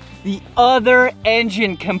 the other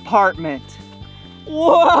engine compartment.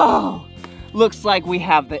 Whoa, looks like we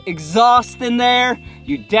have the exhaust in there.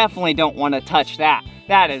 You definitely don't want to touch that.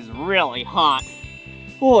 That is really hot.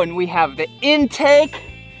 Oh, and we have the intake,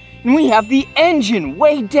 and we have the engine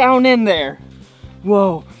way down in there.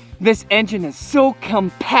 Whoa, this engine is so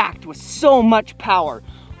compact with so much power,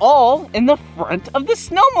 all in the front of the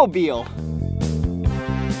snowmobile.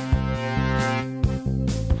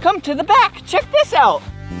 Come to the back, check this out.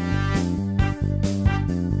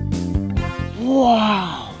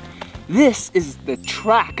 Wow, this is the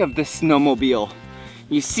track of the snowmobile.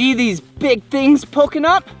 You see these big things poking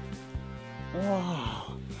up?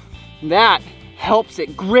 Wow, that helps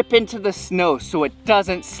it grip into the snow so it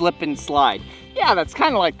doesn't slip and slide. Yeah, that's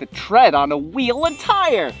kind of like the tread on a wheel and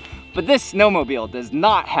tire. But this snowmobile does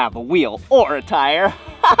not have a wheel or a tire.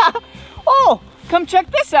 Oh, come check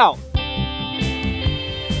this out.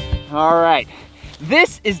 All right,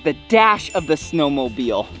 this is the dash of the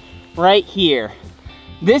snowmobile, right here.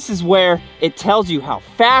 This is where it tells you how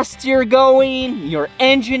fast you're going, your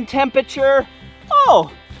engine temperature. Oh,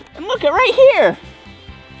 and look at right here.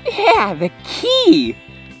 Yeah, the key.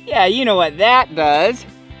 Yeah, you know what that does.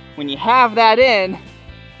 When you have that in,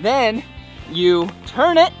 then you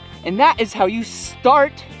turn it, and that is how you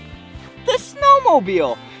start the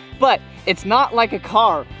snowmobile. But it's not like a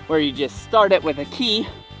car where you just start it with a key.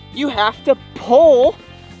 You have to pull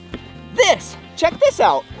this. Check this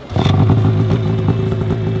out.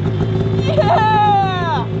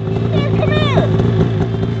 Yeah! Here, come here.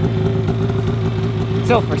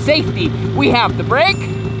 So for safety, we have the brake,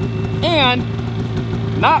 and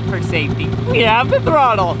not for safety, we have the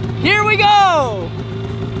throttle. Here we go!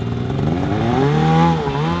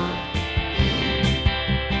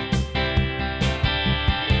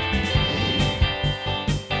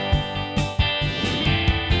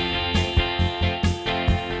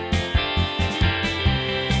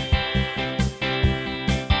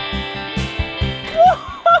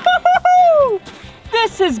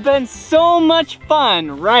 This has been so much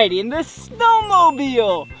fun riding this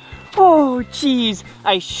snowmobile. Oh, geez,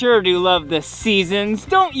 I sure do love the seasons,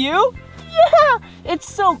 don't you? Yeah,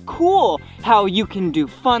 it's so cool how you can do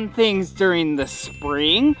fun things during the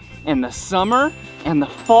spring and the summer and the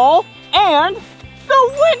fall and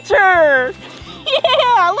the winter.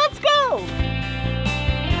 Yeah, let's go.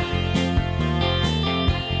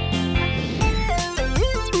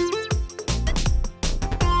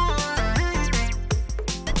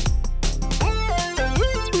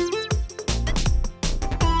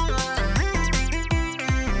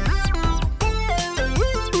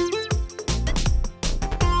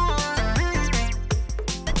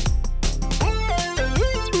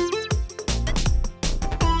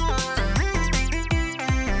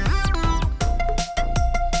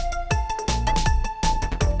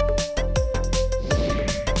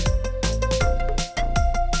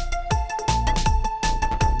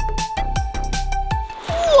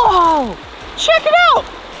 Whoa! Check it out!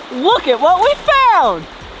 Look at what we found!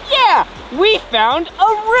 Yeah, we found a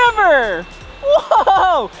river!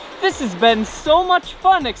 Whoa! This has been so much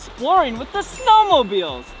fun exploring with the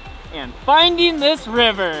snowmobiles and finding this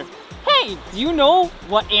river. Hey, do you know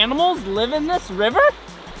what animals live in this river?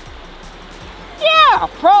 Yeah,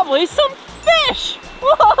 probably some fish!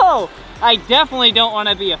 Whoa! I definitely don't want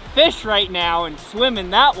to be a fish right now and swim in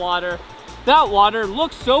that water. That water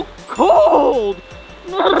looks so cold!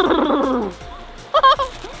 Woohoo!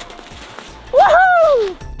 Whoa!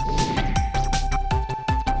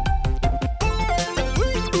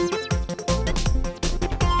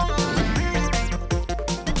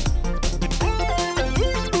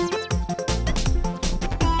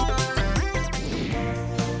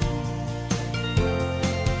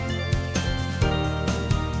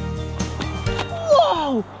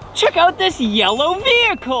 Check out this yellow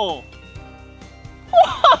vehicle.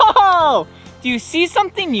 Whoa! Do you see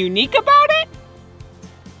something unique about it?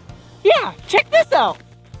 Yeah, check this out.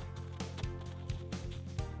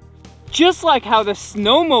 Just like how the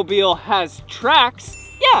snowmobile has tracks,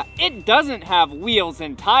 yeah, it doesn't have wheels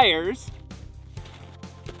and tires.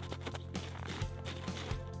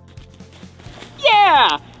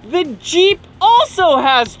 Yeah, the Jeep also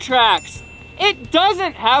has tracks. It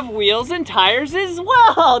doesn't have wheels and tires as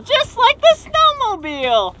well, just like the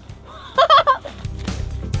snowmobile.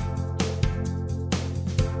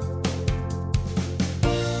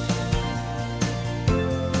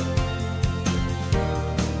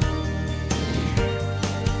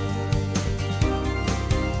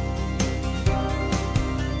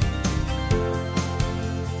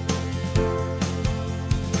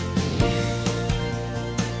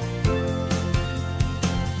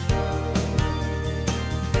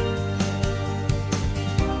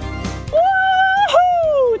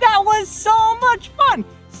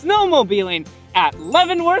 Snowmobiling at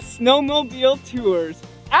Leavenworth Snowmobile Tours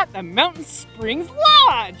at the Mountain Springs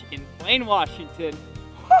Lodge in Plain, Washington.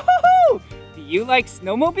 Woo-hoo-hoo! Do you like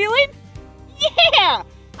snowmobiling? Yeah,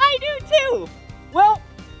 I do too. Well,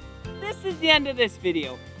 this is the end of this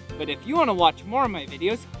video, but if you want to watch more of my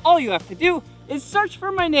videos, all you have to do is search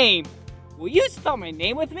for my name. Will you spell my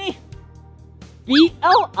name with me?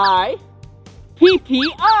 B-L-I-P-P-I.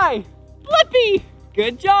 Blippi.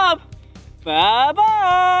 Good job.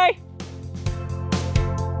 Bye-bye!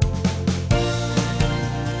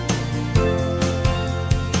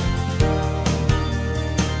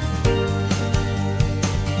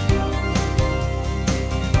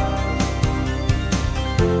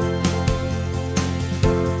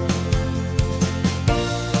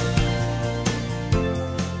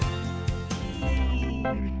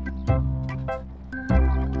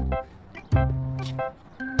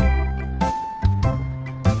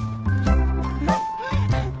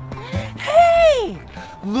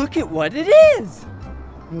 Look at what it is!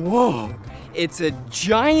 Whoa, it's a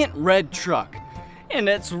giant red truck, and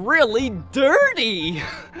it's really dirty!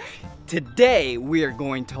 Today, we are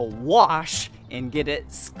going to wash and get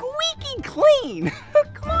it squeaky clean!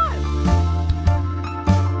 Come on!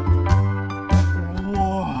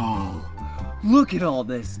 Whoa, look at all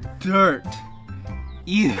this dirt!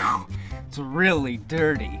 Ew, it's really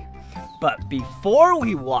dirty. But before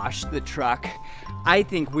we wash the truck, I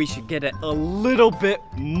think we should get it a little bit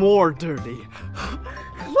more dirty.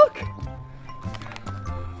 Look!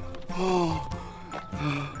 Oh,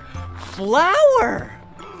 flour!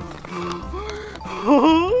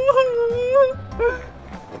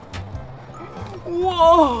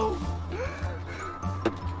 Whoa!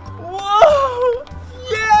 Whoa!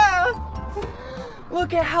 Yeah!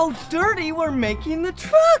 Look at how dirty we're making the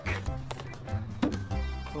truck!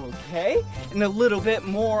 Okay, and a little bit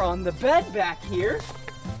more on the bed back here.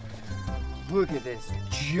 Look at this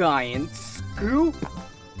giant scoop.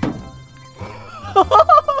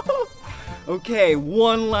 Okay,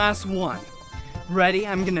 one last one. Ready?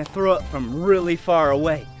 I'm gonna throw it from really far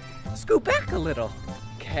away. Scoop back a little,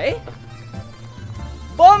 okay?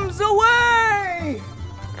 Bums away!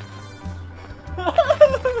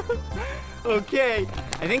 Okay,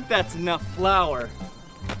 I think that's enough flour.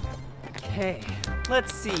 Okay.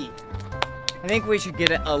 Let's see. I think we should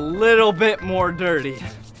get it a little bit more dirty.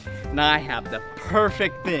 Now I have the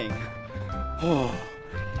perfect thing. Oh,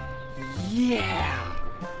 yeah.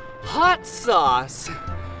 Hot sauce.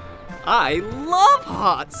 I love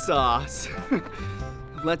hot sauce.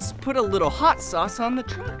 Let's put a little hot sauce on the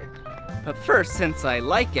truck. But first, since I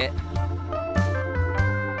like it,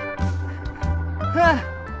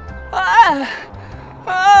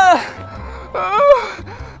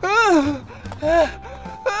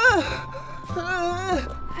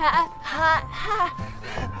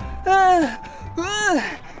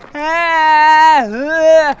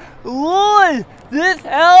 Lord, this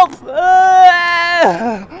helps.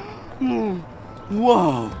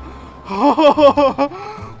 Whoa.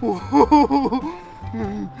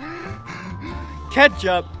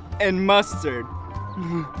 Ketchup and mustard.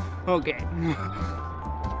 Okay.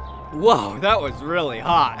 Whoa, that was really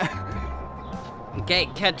hot. Okay,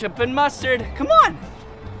 ketchup and mustard. Come on.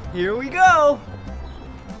 Here we go.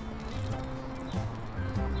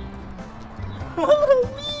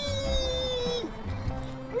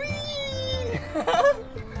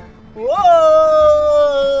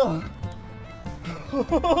 Whoa!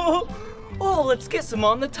 Oh, let's get some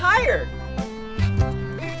on the tire.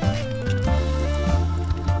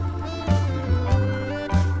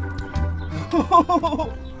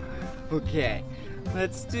 Okay,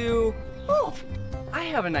 let's do Oh, I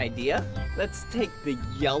have an idea. Let's take the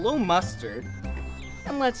yellow mustard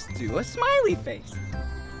and let's do a smiley face.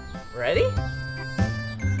 Ready?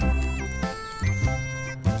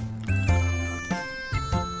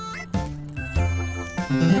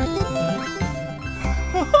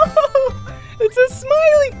 It's a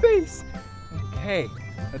smiley face. Okay,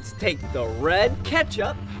 let's take the red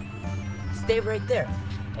ketchup. Stay right there.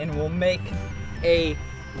 And we'll make a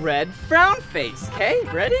red frown face, okay?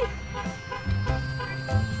 Ready?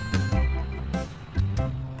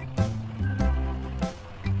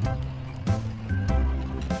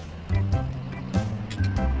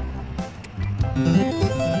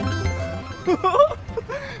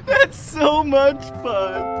 That's so much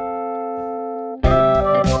fun.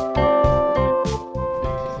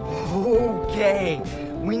 Okay,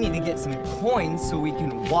 we need to get some coins so we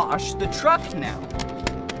can wash the truck now.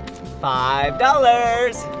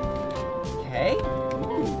 $5. Okay.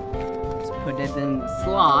 Ooh. Let's put it in the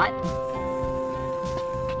slot.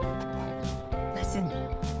 Listen.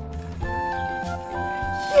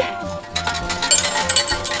 Yeah.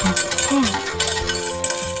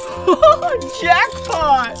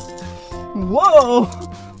 Jackpot! Whoa!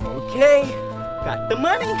 Okay, got the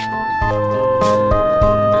money.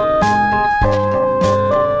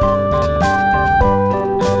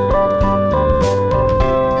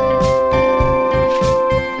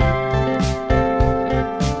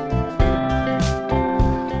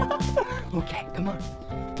 Okay, come on.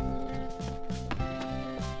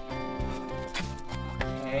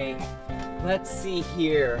 Okay, let's see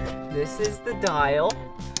here. This is the dial.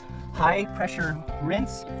 High pressure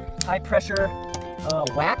rinse, high pressure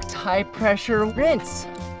wax, high pressure rinse.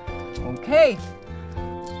 Okay.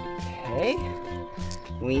 Okay.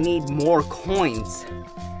 We need more coins.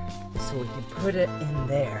 So we can put it in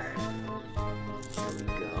there. There we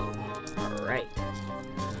go. All right.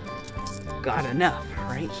 Got enough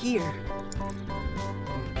right here.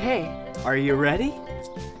 Okay. Are you ready?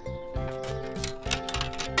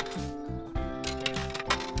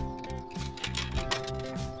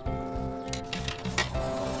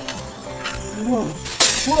 Whoa,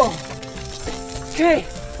 whoa. Okay,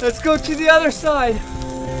 let's go to the other side.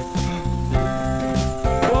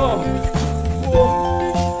 Whoa, whoa.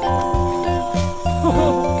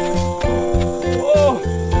 Whoa,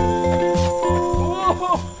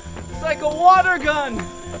 whoa. It's like a water gun.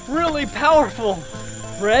 Really powerful.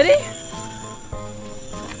 Ready?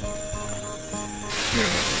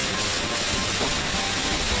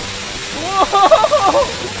 Whoa!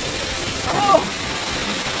 Oh.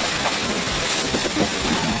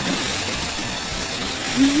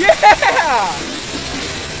 Yeah!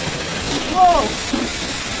 Whoa!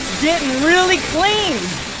 It's getting really clean.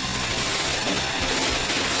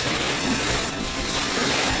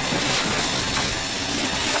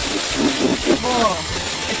 Oh,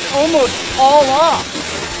 it's almost all off.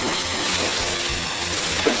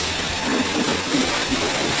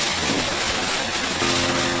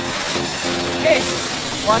 Hey,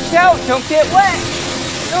 watch out, don't get wet.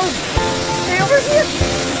 No, stay over here.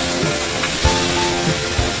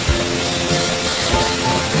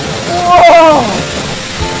 Whoa!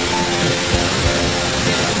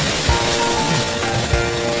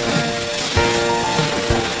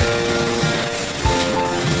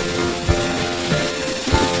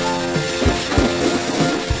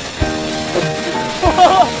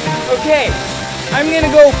 Okay, I'm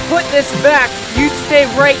gonna go put this back. You stay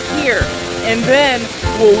right here, and then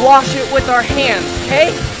we'll wash it with our hands,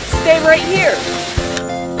 okay? Stay right here.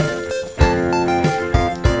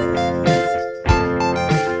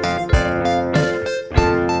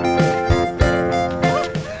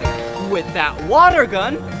 With that water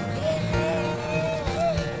gun,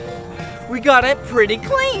 we got it pretty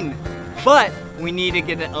clean. But we need to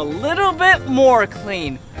get it a little bit more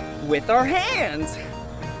clean with our hands.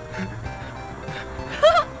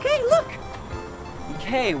 Okay, look.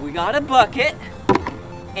 Okay, we got a bucket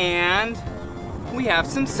and we have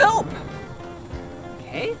some soap.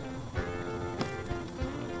 Okay.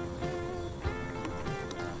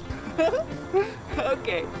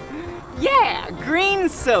 Okay. Yeah, green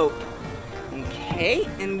soap. Okay,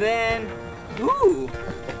 and then, ooh.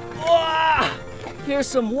 Ah, here's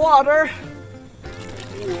some water.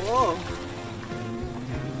 Whoa.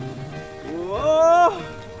 Whoa.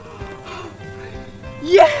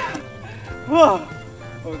 Yeah. Whoa.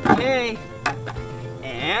 Okay.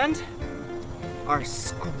 And our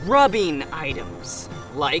scrubbing items,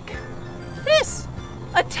 like this,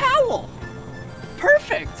 a towel.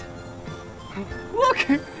 Perfect. Look,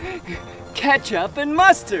 ketchup and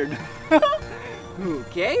mustard.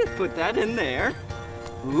 Okay, put that in there.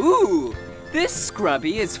 Ooh, This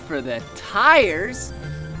scrubby is for the tires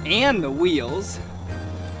and the wheels.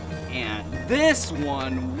 And this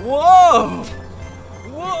one, whoa!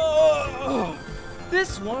 Whoa!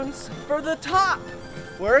 This one's for the top,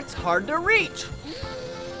 where it's hard to reach.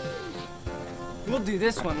 We'll do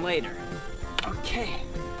this one later. Okay,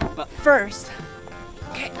 but first,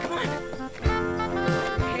 okay, come on.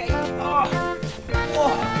 Okay, oh,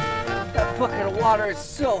 that bucket of water is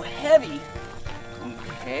so heavy.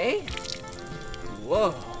 Okay,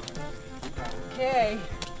 whoa. Okay,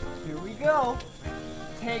 here we go.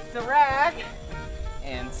 Take the rag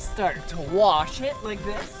and start to wash it like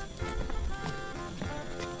this.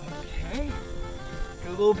 Okay, get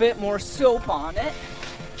a little bit more soap on it.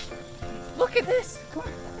 Look at this, come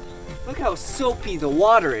on. Look how soapy the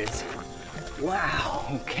water is. Wow,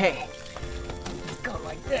 okay. Let's go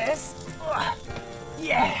like this.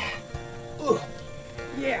 Yeah. Ooh.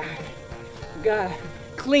 Yeah. We gotta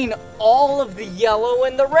clean all of the yellow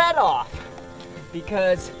and the red off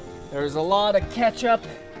because there's a lot of ketchup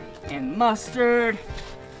and mustard.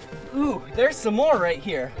 Ooh, there's some more right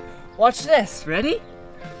here. Watch this, ready?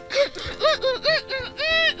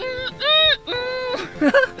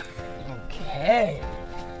 Okay.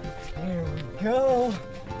 There we go.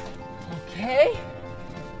 Okay.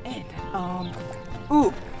 And,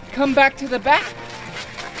 ooh, come back to the back.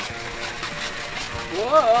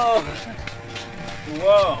 Whoa.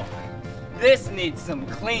 Whoa. This needs some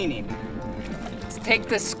cleaning. Let's take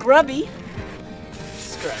the scrubby.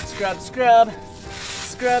 Scrub, scrub, scrub.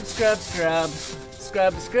 Scrub, scrub, scrub.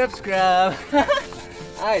 Scrub, scrub, scrub.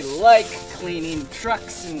 I like cleaning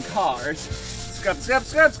trucks and cars. Scrub, scrub,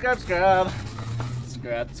 scrub, scrub, scrub.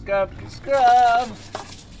 Scrub, scrub, scrub.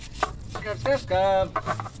 Scrub, scrub, scrub.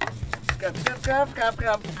 Scrub, scrub, scrub, scrub,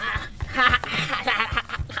 scrub.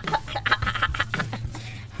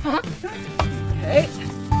 Okay,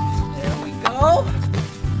 there we go.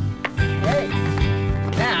 Okay,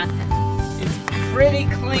 that is pretty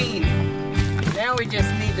clean. Now we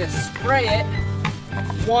just need to spray it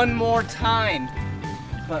one more time.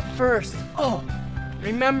 But first, oh,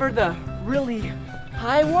 remember the really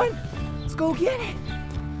high one? Let's go get it.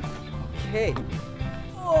 Okay.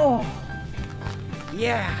 Oh,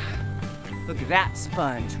 yeah. Look at that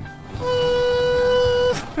sponge.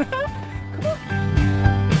 Come on.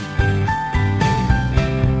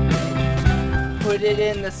 Put it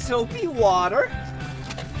in the soapy water.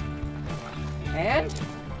 And,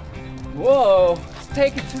 whoa, let's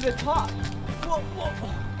take it to the top. Whoa, whoa,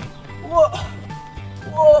 whoa,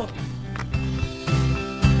 whoa.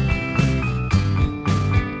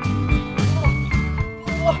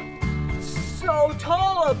 So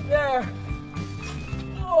tall up there.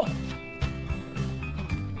 Oh.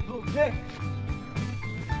 Okay.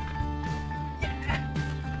 Yeah.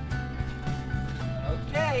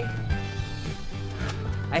 Okay.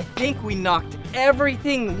 I think we knocked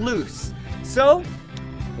everything loose. So,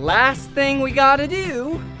 last thing we gotta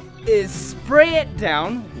do is spray it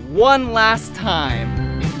down one last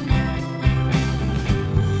time.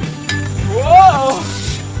 Whoa!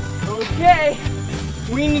 Okay.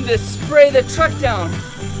 We need to spray the truck down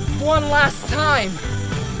one last time.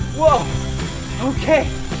 Whoa, okay,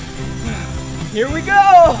 here we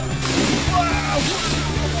go. Whoa.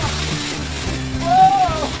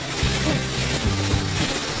 Whoa.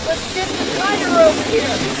 Let's get the tire over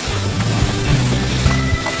here.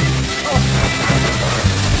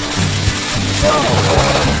 Oh.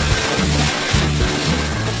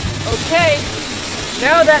 Okay,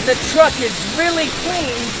 now that the truck is really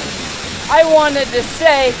clean, I wanted to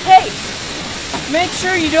say, hey, make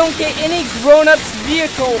sure you don't get any grown-up's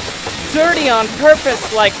vehicle dirty on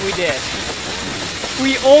purpose like we did.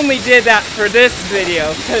 We only did that for this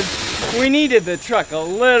video because we needed the truck a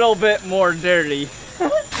little bit more dirty.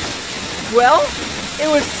 Well, it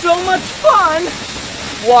was so much fun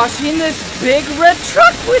washing this big red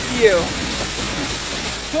truck with you.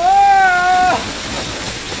 Ah!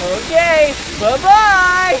 Okay,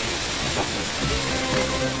 bye-bye.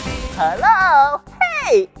 Hello!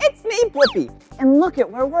 Hey, it's me, Blippi, and look at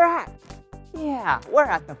where we're at. Yeah, we're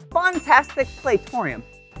at the Funtastic Playtorium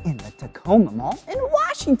in the Tacoma Mall in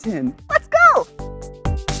Washington. Let's go!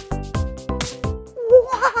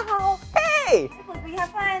 Wow! Hey! We have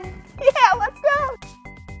fun. Yeah, let's go!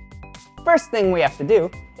 First thing we have to do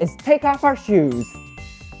is take off our shoes.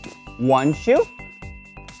 1 shoe.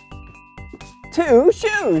 2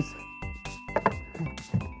 shoes.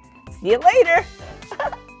 See you later.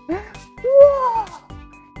 Whoa!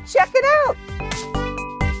 Check it out!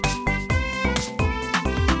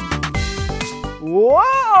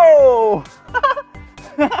 Whoa!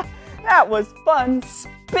 That was fun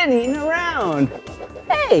spinning around.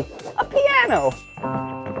 Hey, a piano! piano.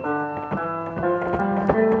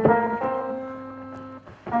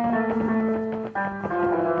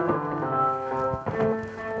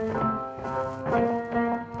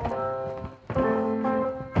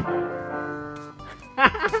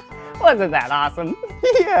 Wasn't that awesome?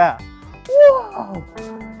 Yeah. Whoa.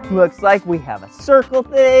 Looks like we have a circle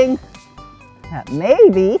thing. That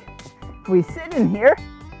maybe if we sit in here,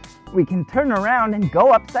 we can turn around and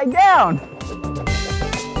go upside down.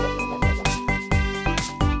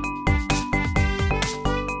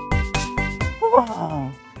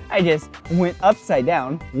 Whoa. I just went upside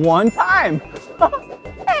down one time.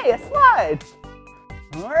 Hey, a slide.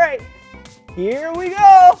 All right, here we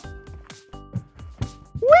go.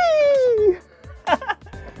 Whee!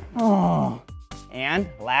 Oh, and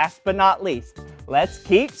last but not least, let's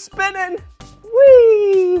keep spinning.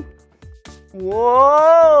 Whee!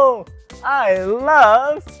 Whoa! I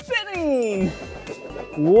love spinning.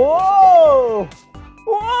 Whoa!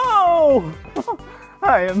 Whoa!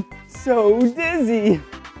 I am so dizzy.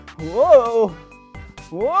 Whoa!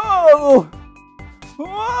 Whoa!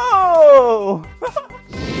 Whoa!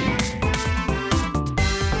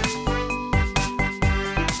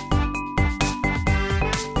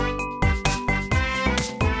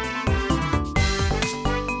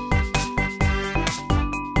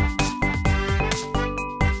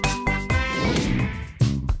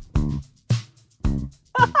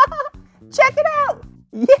 Check it out!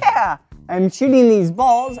 Yeah! I'm shooting these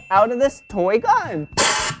balls out of this toy gun.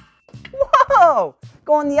 Whoa!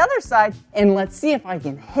 Go on the other side and let's see if I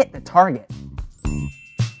can hit the target.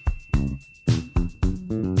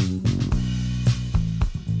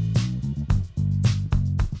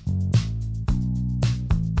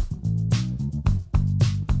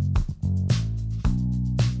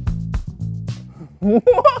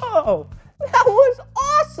 Whoa! That was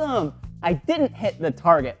awesome! I didn't hit the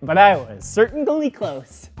target, but I was certainly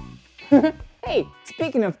close. Hey,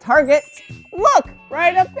 speaking of targets, look,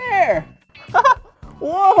 right up there.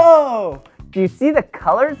 Whoa! Do you see the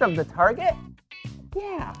colors of the target?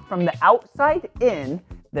 Yeah, from the outside in,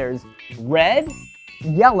 there's red,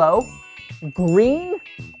 yellow, green,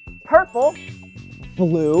 purple,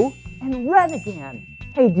 blue, and red again.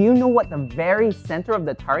 Hey, do you know what the very center of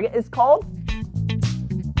the target is called?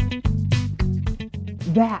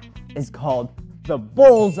 That is called the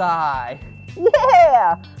bullseye.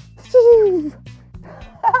 Yeah! Woo!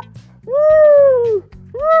 Woo!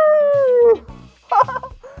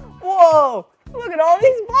 Whoa! Look at all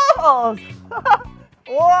these balls!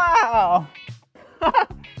 Wow!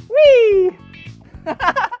 Whee!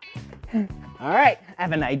 All right, I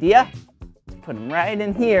have an idea. Let's put them right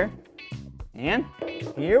in here. And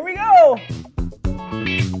here we go!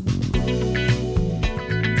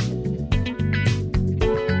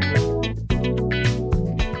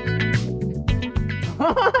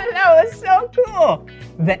 That was so cool!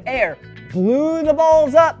 The air blew the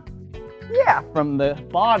balls up. Yeah, from the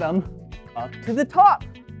bottom up to the top.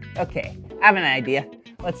 Okay, I have an idea.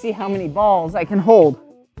 Let's see how many balls I can hold.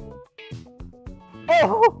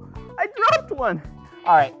 Oh, I dropped one.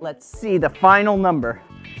 All right, let's see the final number.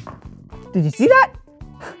 Did you see that?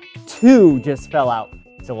 2 just fell out.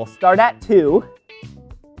 So we'll start at 2,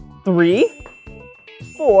 3,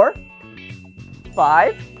 4,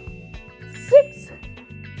 5, 6,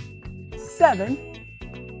 7,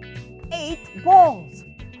 8 balls.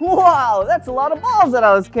 Wow, that's a lot of balls that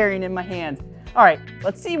I was carrying in my hands. All right,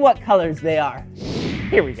 let's see what colors they are.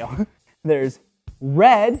 Here we go. There's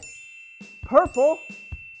red, purple,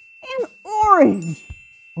 and orange.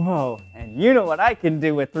 Whoa, and you know what I can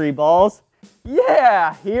do with 3 balls.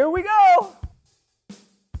 Yeah, here we go.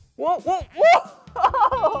 Whoa, whoa,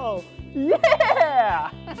 whoa! Yeah!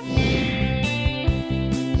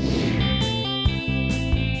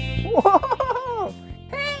 Whoa!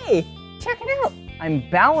 Hey, check it out. I'm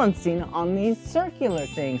balancing on these circular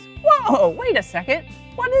things. Whoa, wait a second.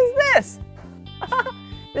 What is this?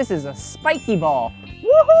 This is a spiky ball.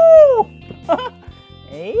 Woohoo!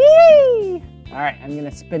 Hey! All right, I'm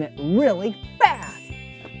gonna spin it really fast.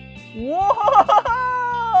 Whoa!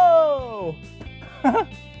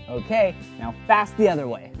 Okay, now fast the other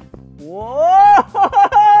way. Whoa!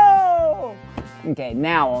 Okay,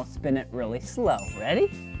 now I'll spin it really slow. Ready?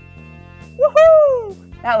 Woohoo!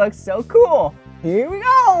 That looks so cool. Here we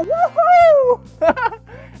go. Woohoo!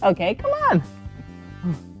 Okay, come on.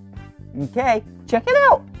 Okay, check it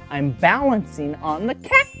out. I'm balancing on the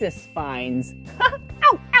cactus spines. Ow,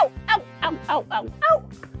 ow, ow, ow, ow, ow,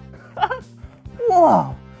 ow.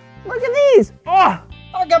 Whoa, look at these. Oh,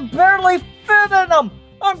 I can barely fit in them.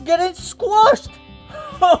 I'm getting squished.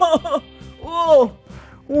 Whoa,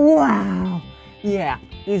 wow. Yeah,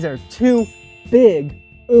 These are 2 big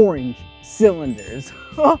orange cylinders.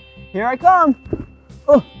 Here I come.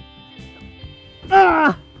 Oh.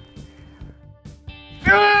 Ah.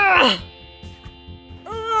 Ah.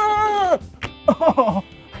 Ah. Oh,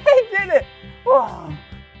 I did it. Whoa.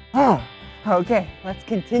 Oh. Okay, let's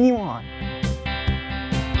continue on.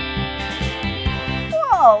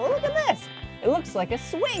 Whoa, look at this. It looks like a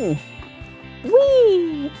swing.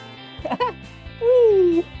 Whee!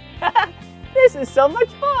 Whee! This is so much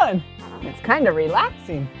fun. It's kind of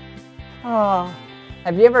relaxing. Oh,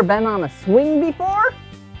 have you ever been on a swing before?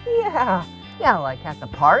 Yeah, like at the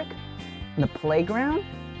park, the playground.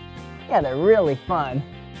 Yeah, they're really fun.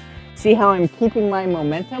 See how I'm keeping my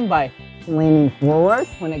momentum by leaning forward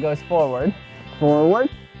when it goes forward, forward,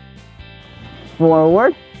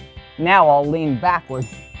 forward. Now I'll lean backward,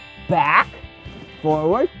 back,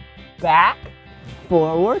 forward, back,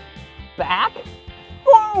 forward, back,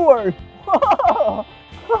 forward. Whoa!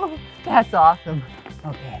 That's awesome.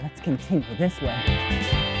 Okay, let's continue this way.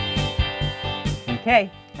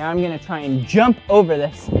 Okay, now I'm gonna try and jump over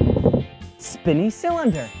this spinny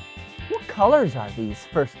cylinder. What colors are these,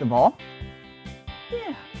 first of all?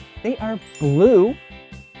 Yeah, they are blue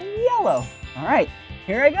and yellow. All right,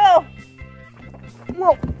 here I go.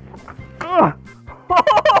 Whoa. Oh,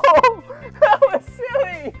 that was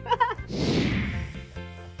silly.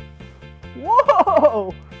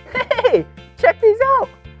 Whoa, hey, check these out.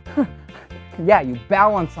 Yeah, you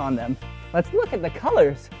balance on them. Let's look at the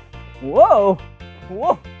colors. Whoa,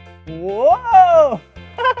 whoa, whoa.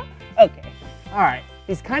 Okay, all right,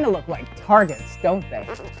 these kind of look like targets, don't they?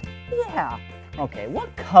 Yeah. Okay,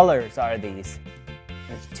 what colors are these?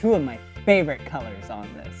 There's 2 of my favorite colors on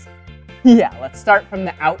this. Yeah, let's start from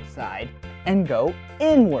the outside and go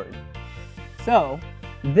inward. So,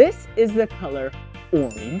 this is the color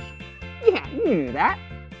orange. Yeah, you knew that.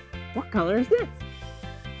 What color is this?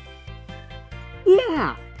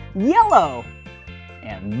 Yeah, yellow.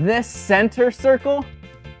 And this center circle,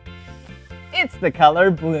 it's the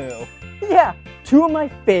color blue. Yeah, 2 of my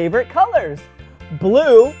favorite colors,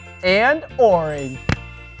 blue and orange.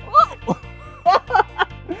 Oh.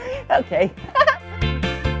 Okay.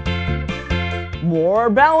 More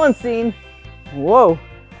balancing. Whoa,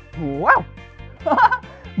 wow.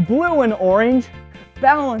 Blue and orange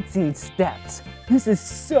balancing steps. This is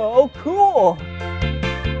so cool.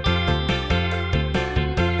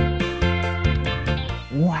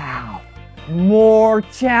 Wow, more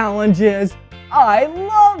challenges. I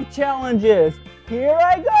love challenges. Here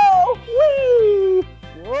I go. Whee!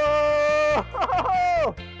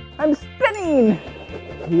 Whoa! I'm spinning.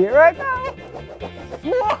 Here I go.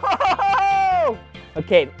 Whoa!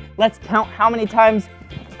 Okay, let's count how many times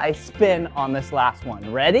I spin on this last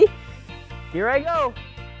one. Ready? Here I go.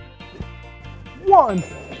 1,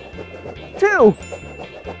 2,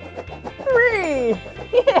 3.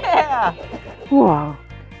 Yeah! Wow.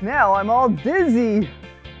 Now I'm all dizzy.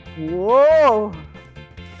 Whoa.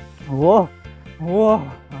 Whoa.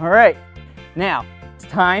 Whoa. All right. Now it's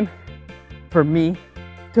time for me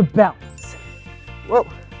to balance. Whoa.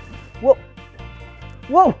 Whoa.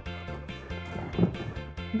 Whoa.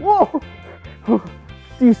 Whoa.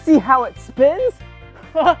 Do you see how it spins?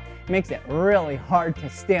 Makes it really hard to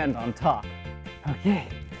stand on top. Okay.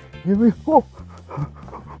 Here we go.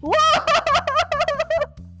 Whoa.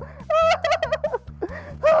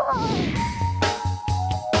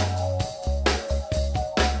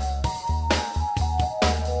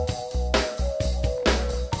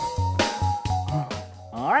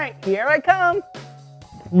 All right, here I come.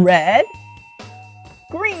 Red,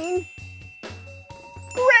 green,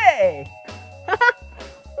 gray.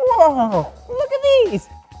 Whoa, look at these.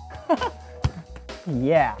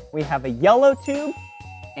 Yeah, we have a yellow tube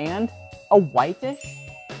and a whitish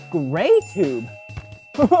gray tube.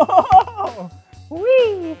 Whoa,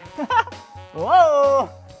 whee. Whoa.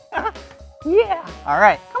 Yeah, all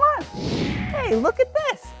right, come on. Hey, look at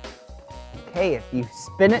this. Okay, if you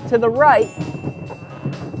spin it to the right,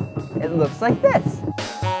 it looks like this.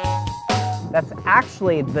 That's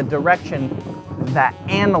actually the direction that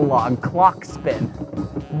analog clock spin.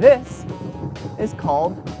 This is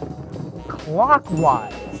called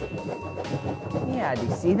clockwise. Yeah, do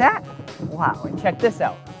you see that? Wow, and check this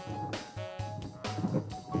out.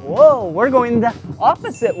 Whoa, we're going the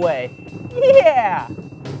opposite way. Yeah!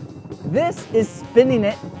 This is spinning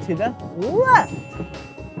it to the left.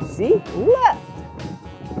 See? Left.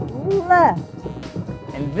 Left.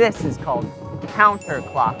 And this is called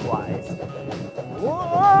counterclockwise.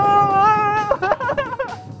 Whoa!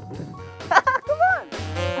 Come on!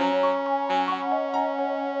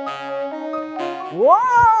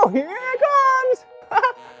 Whoa! Here it comes!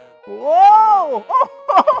 Whoa!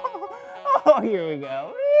 Oh, here we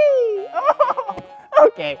go. Whee! Oh,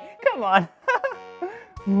 okay, come on.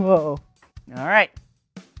 Whoa. All right.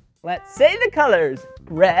 Let's say the colors.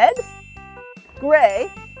 Red,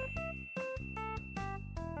 gray,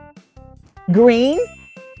 green.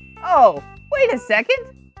 Oh, wait a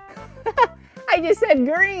second. I just said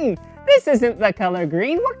green. This isn't the color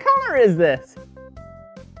green. What color is this?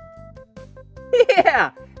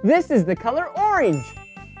 Yeah, this is the color orange.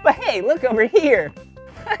 But hey, look over here.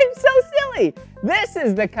 I'm so silly. This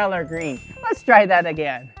is the color green. Let's try that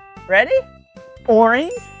again. Ready?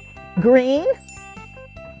 Orange, green,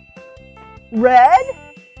 red,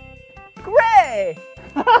 gray.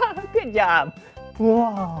 Good job.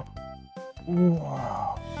 Whoa.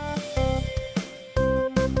 Whoa.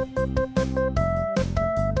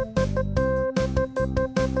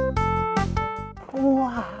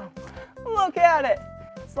 Wow. Look at it.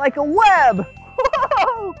 It's like a web.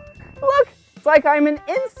 Whoa. Look, it's like I'm an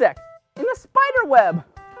insect in a spider web.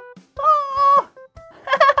 Oh.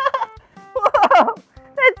 Whoa.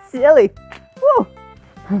 That's silly. Whoa.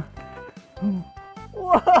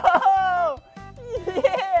 Whoa.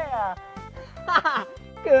 Yeah.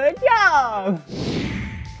 Good job.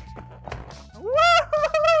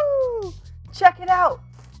 Woo! Check it out.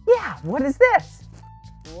 Yeah, what is this?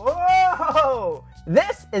 Whoa!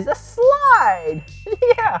 This is a slide.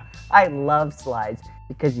 Yeah, I love slides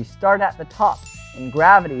because you start at the top and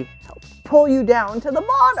gravity helps pull you down to the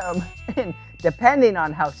bottom. And depending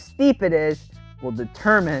on how steep it is will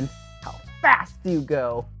determine how fast you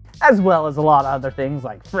go, as well as a lot of other things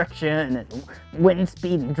like friction and wind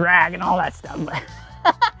speed and drag and all that stuff.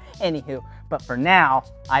 Anywho, but for now,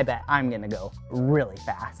 I bet I'm gonna go really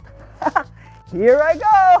fast. Here I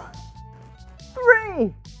go.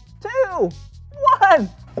 3, 2, 1.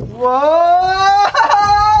 Whoa!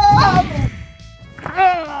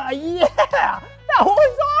 Yeah, that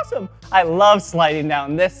was awesome. I love sliding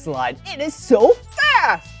down this slide. It is so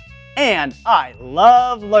fast. And I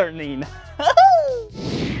love learning.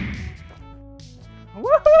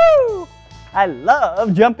 Woohoo! I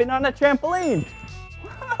love jumping on a trampoline.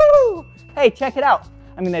 Woohoo! Hey, check it out.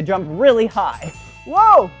 I'm gonna jump really high.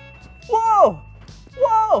 Whoa! Whoa!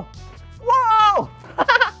 Whoa! Whoa!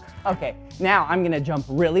 Okay, now I'm gonna jump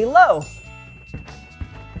really low.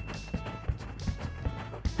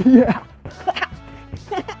 Yeah.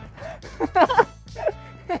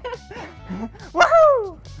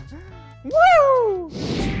 Woo! Woo!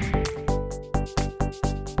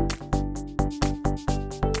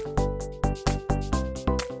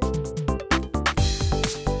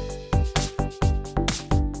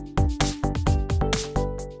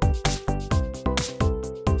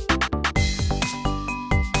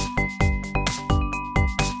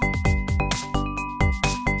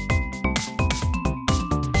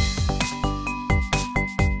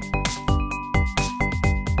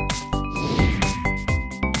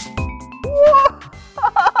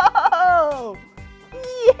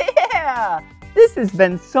 This has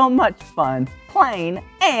been so much fun playing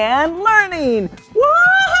and learning.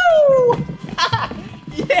 Woo!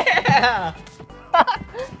 Yeah!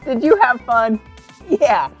 Did you have fun?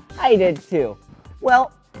 Yeah, I did too.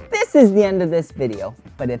 Well, this is the end of this video,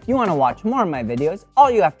 but if you want to watch more of my videos,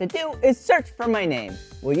 all you have to do is search for my name.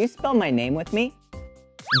 Will you spell my name with me?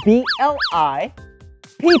 B-L-I-P-P-I.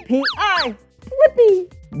 Blippi.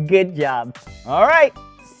 Good job. All right.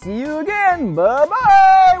 See you again.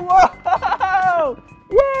 Bye-bye. Whoa!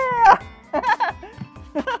 Yeah!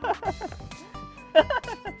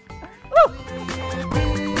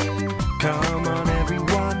 Come on,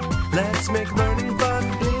 everyone. Let's make learning fun.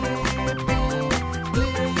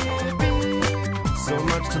 So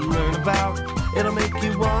much to learn about. It'll make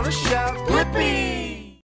you want to shout.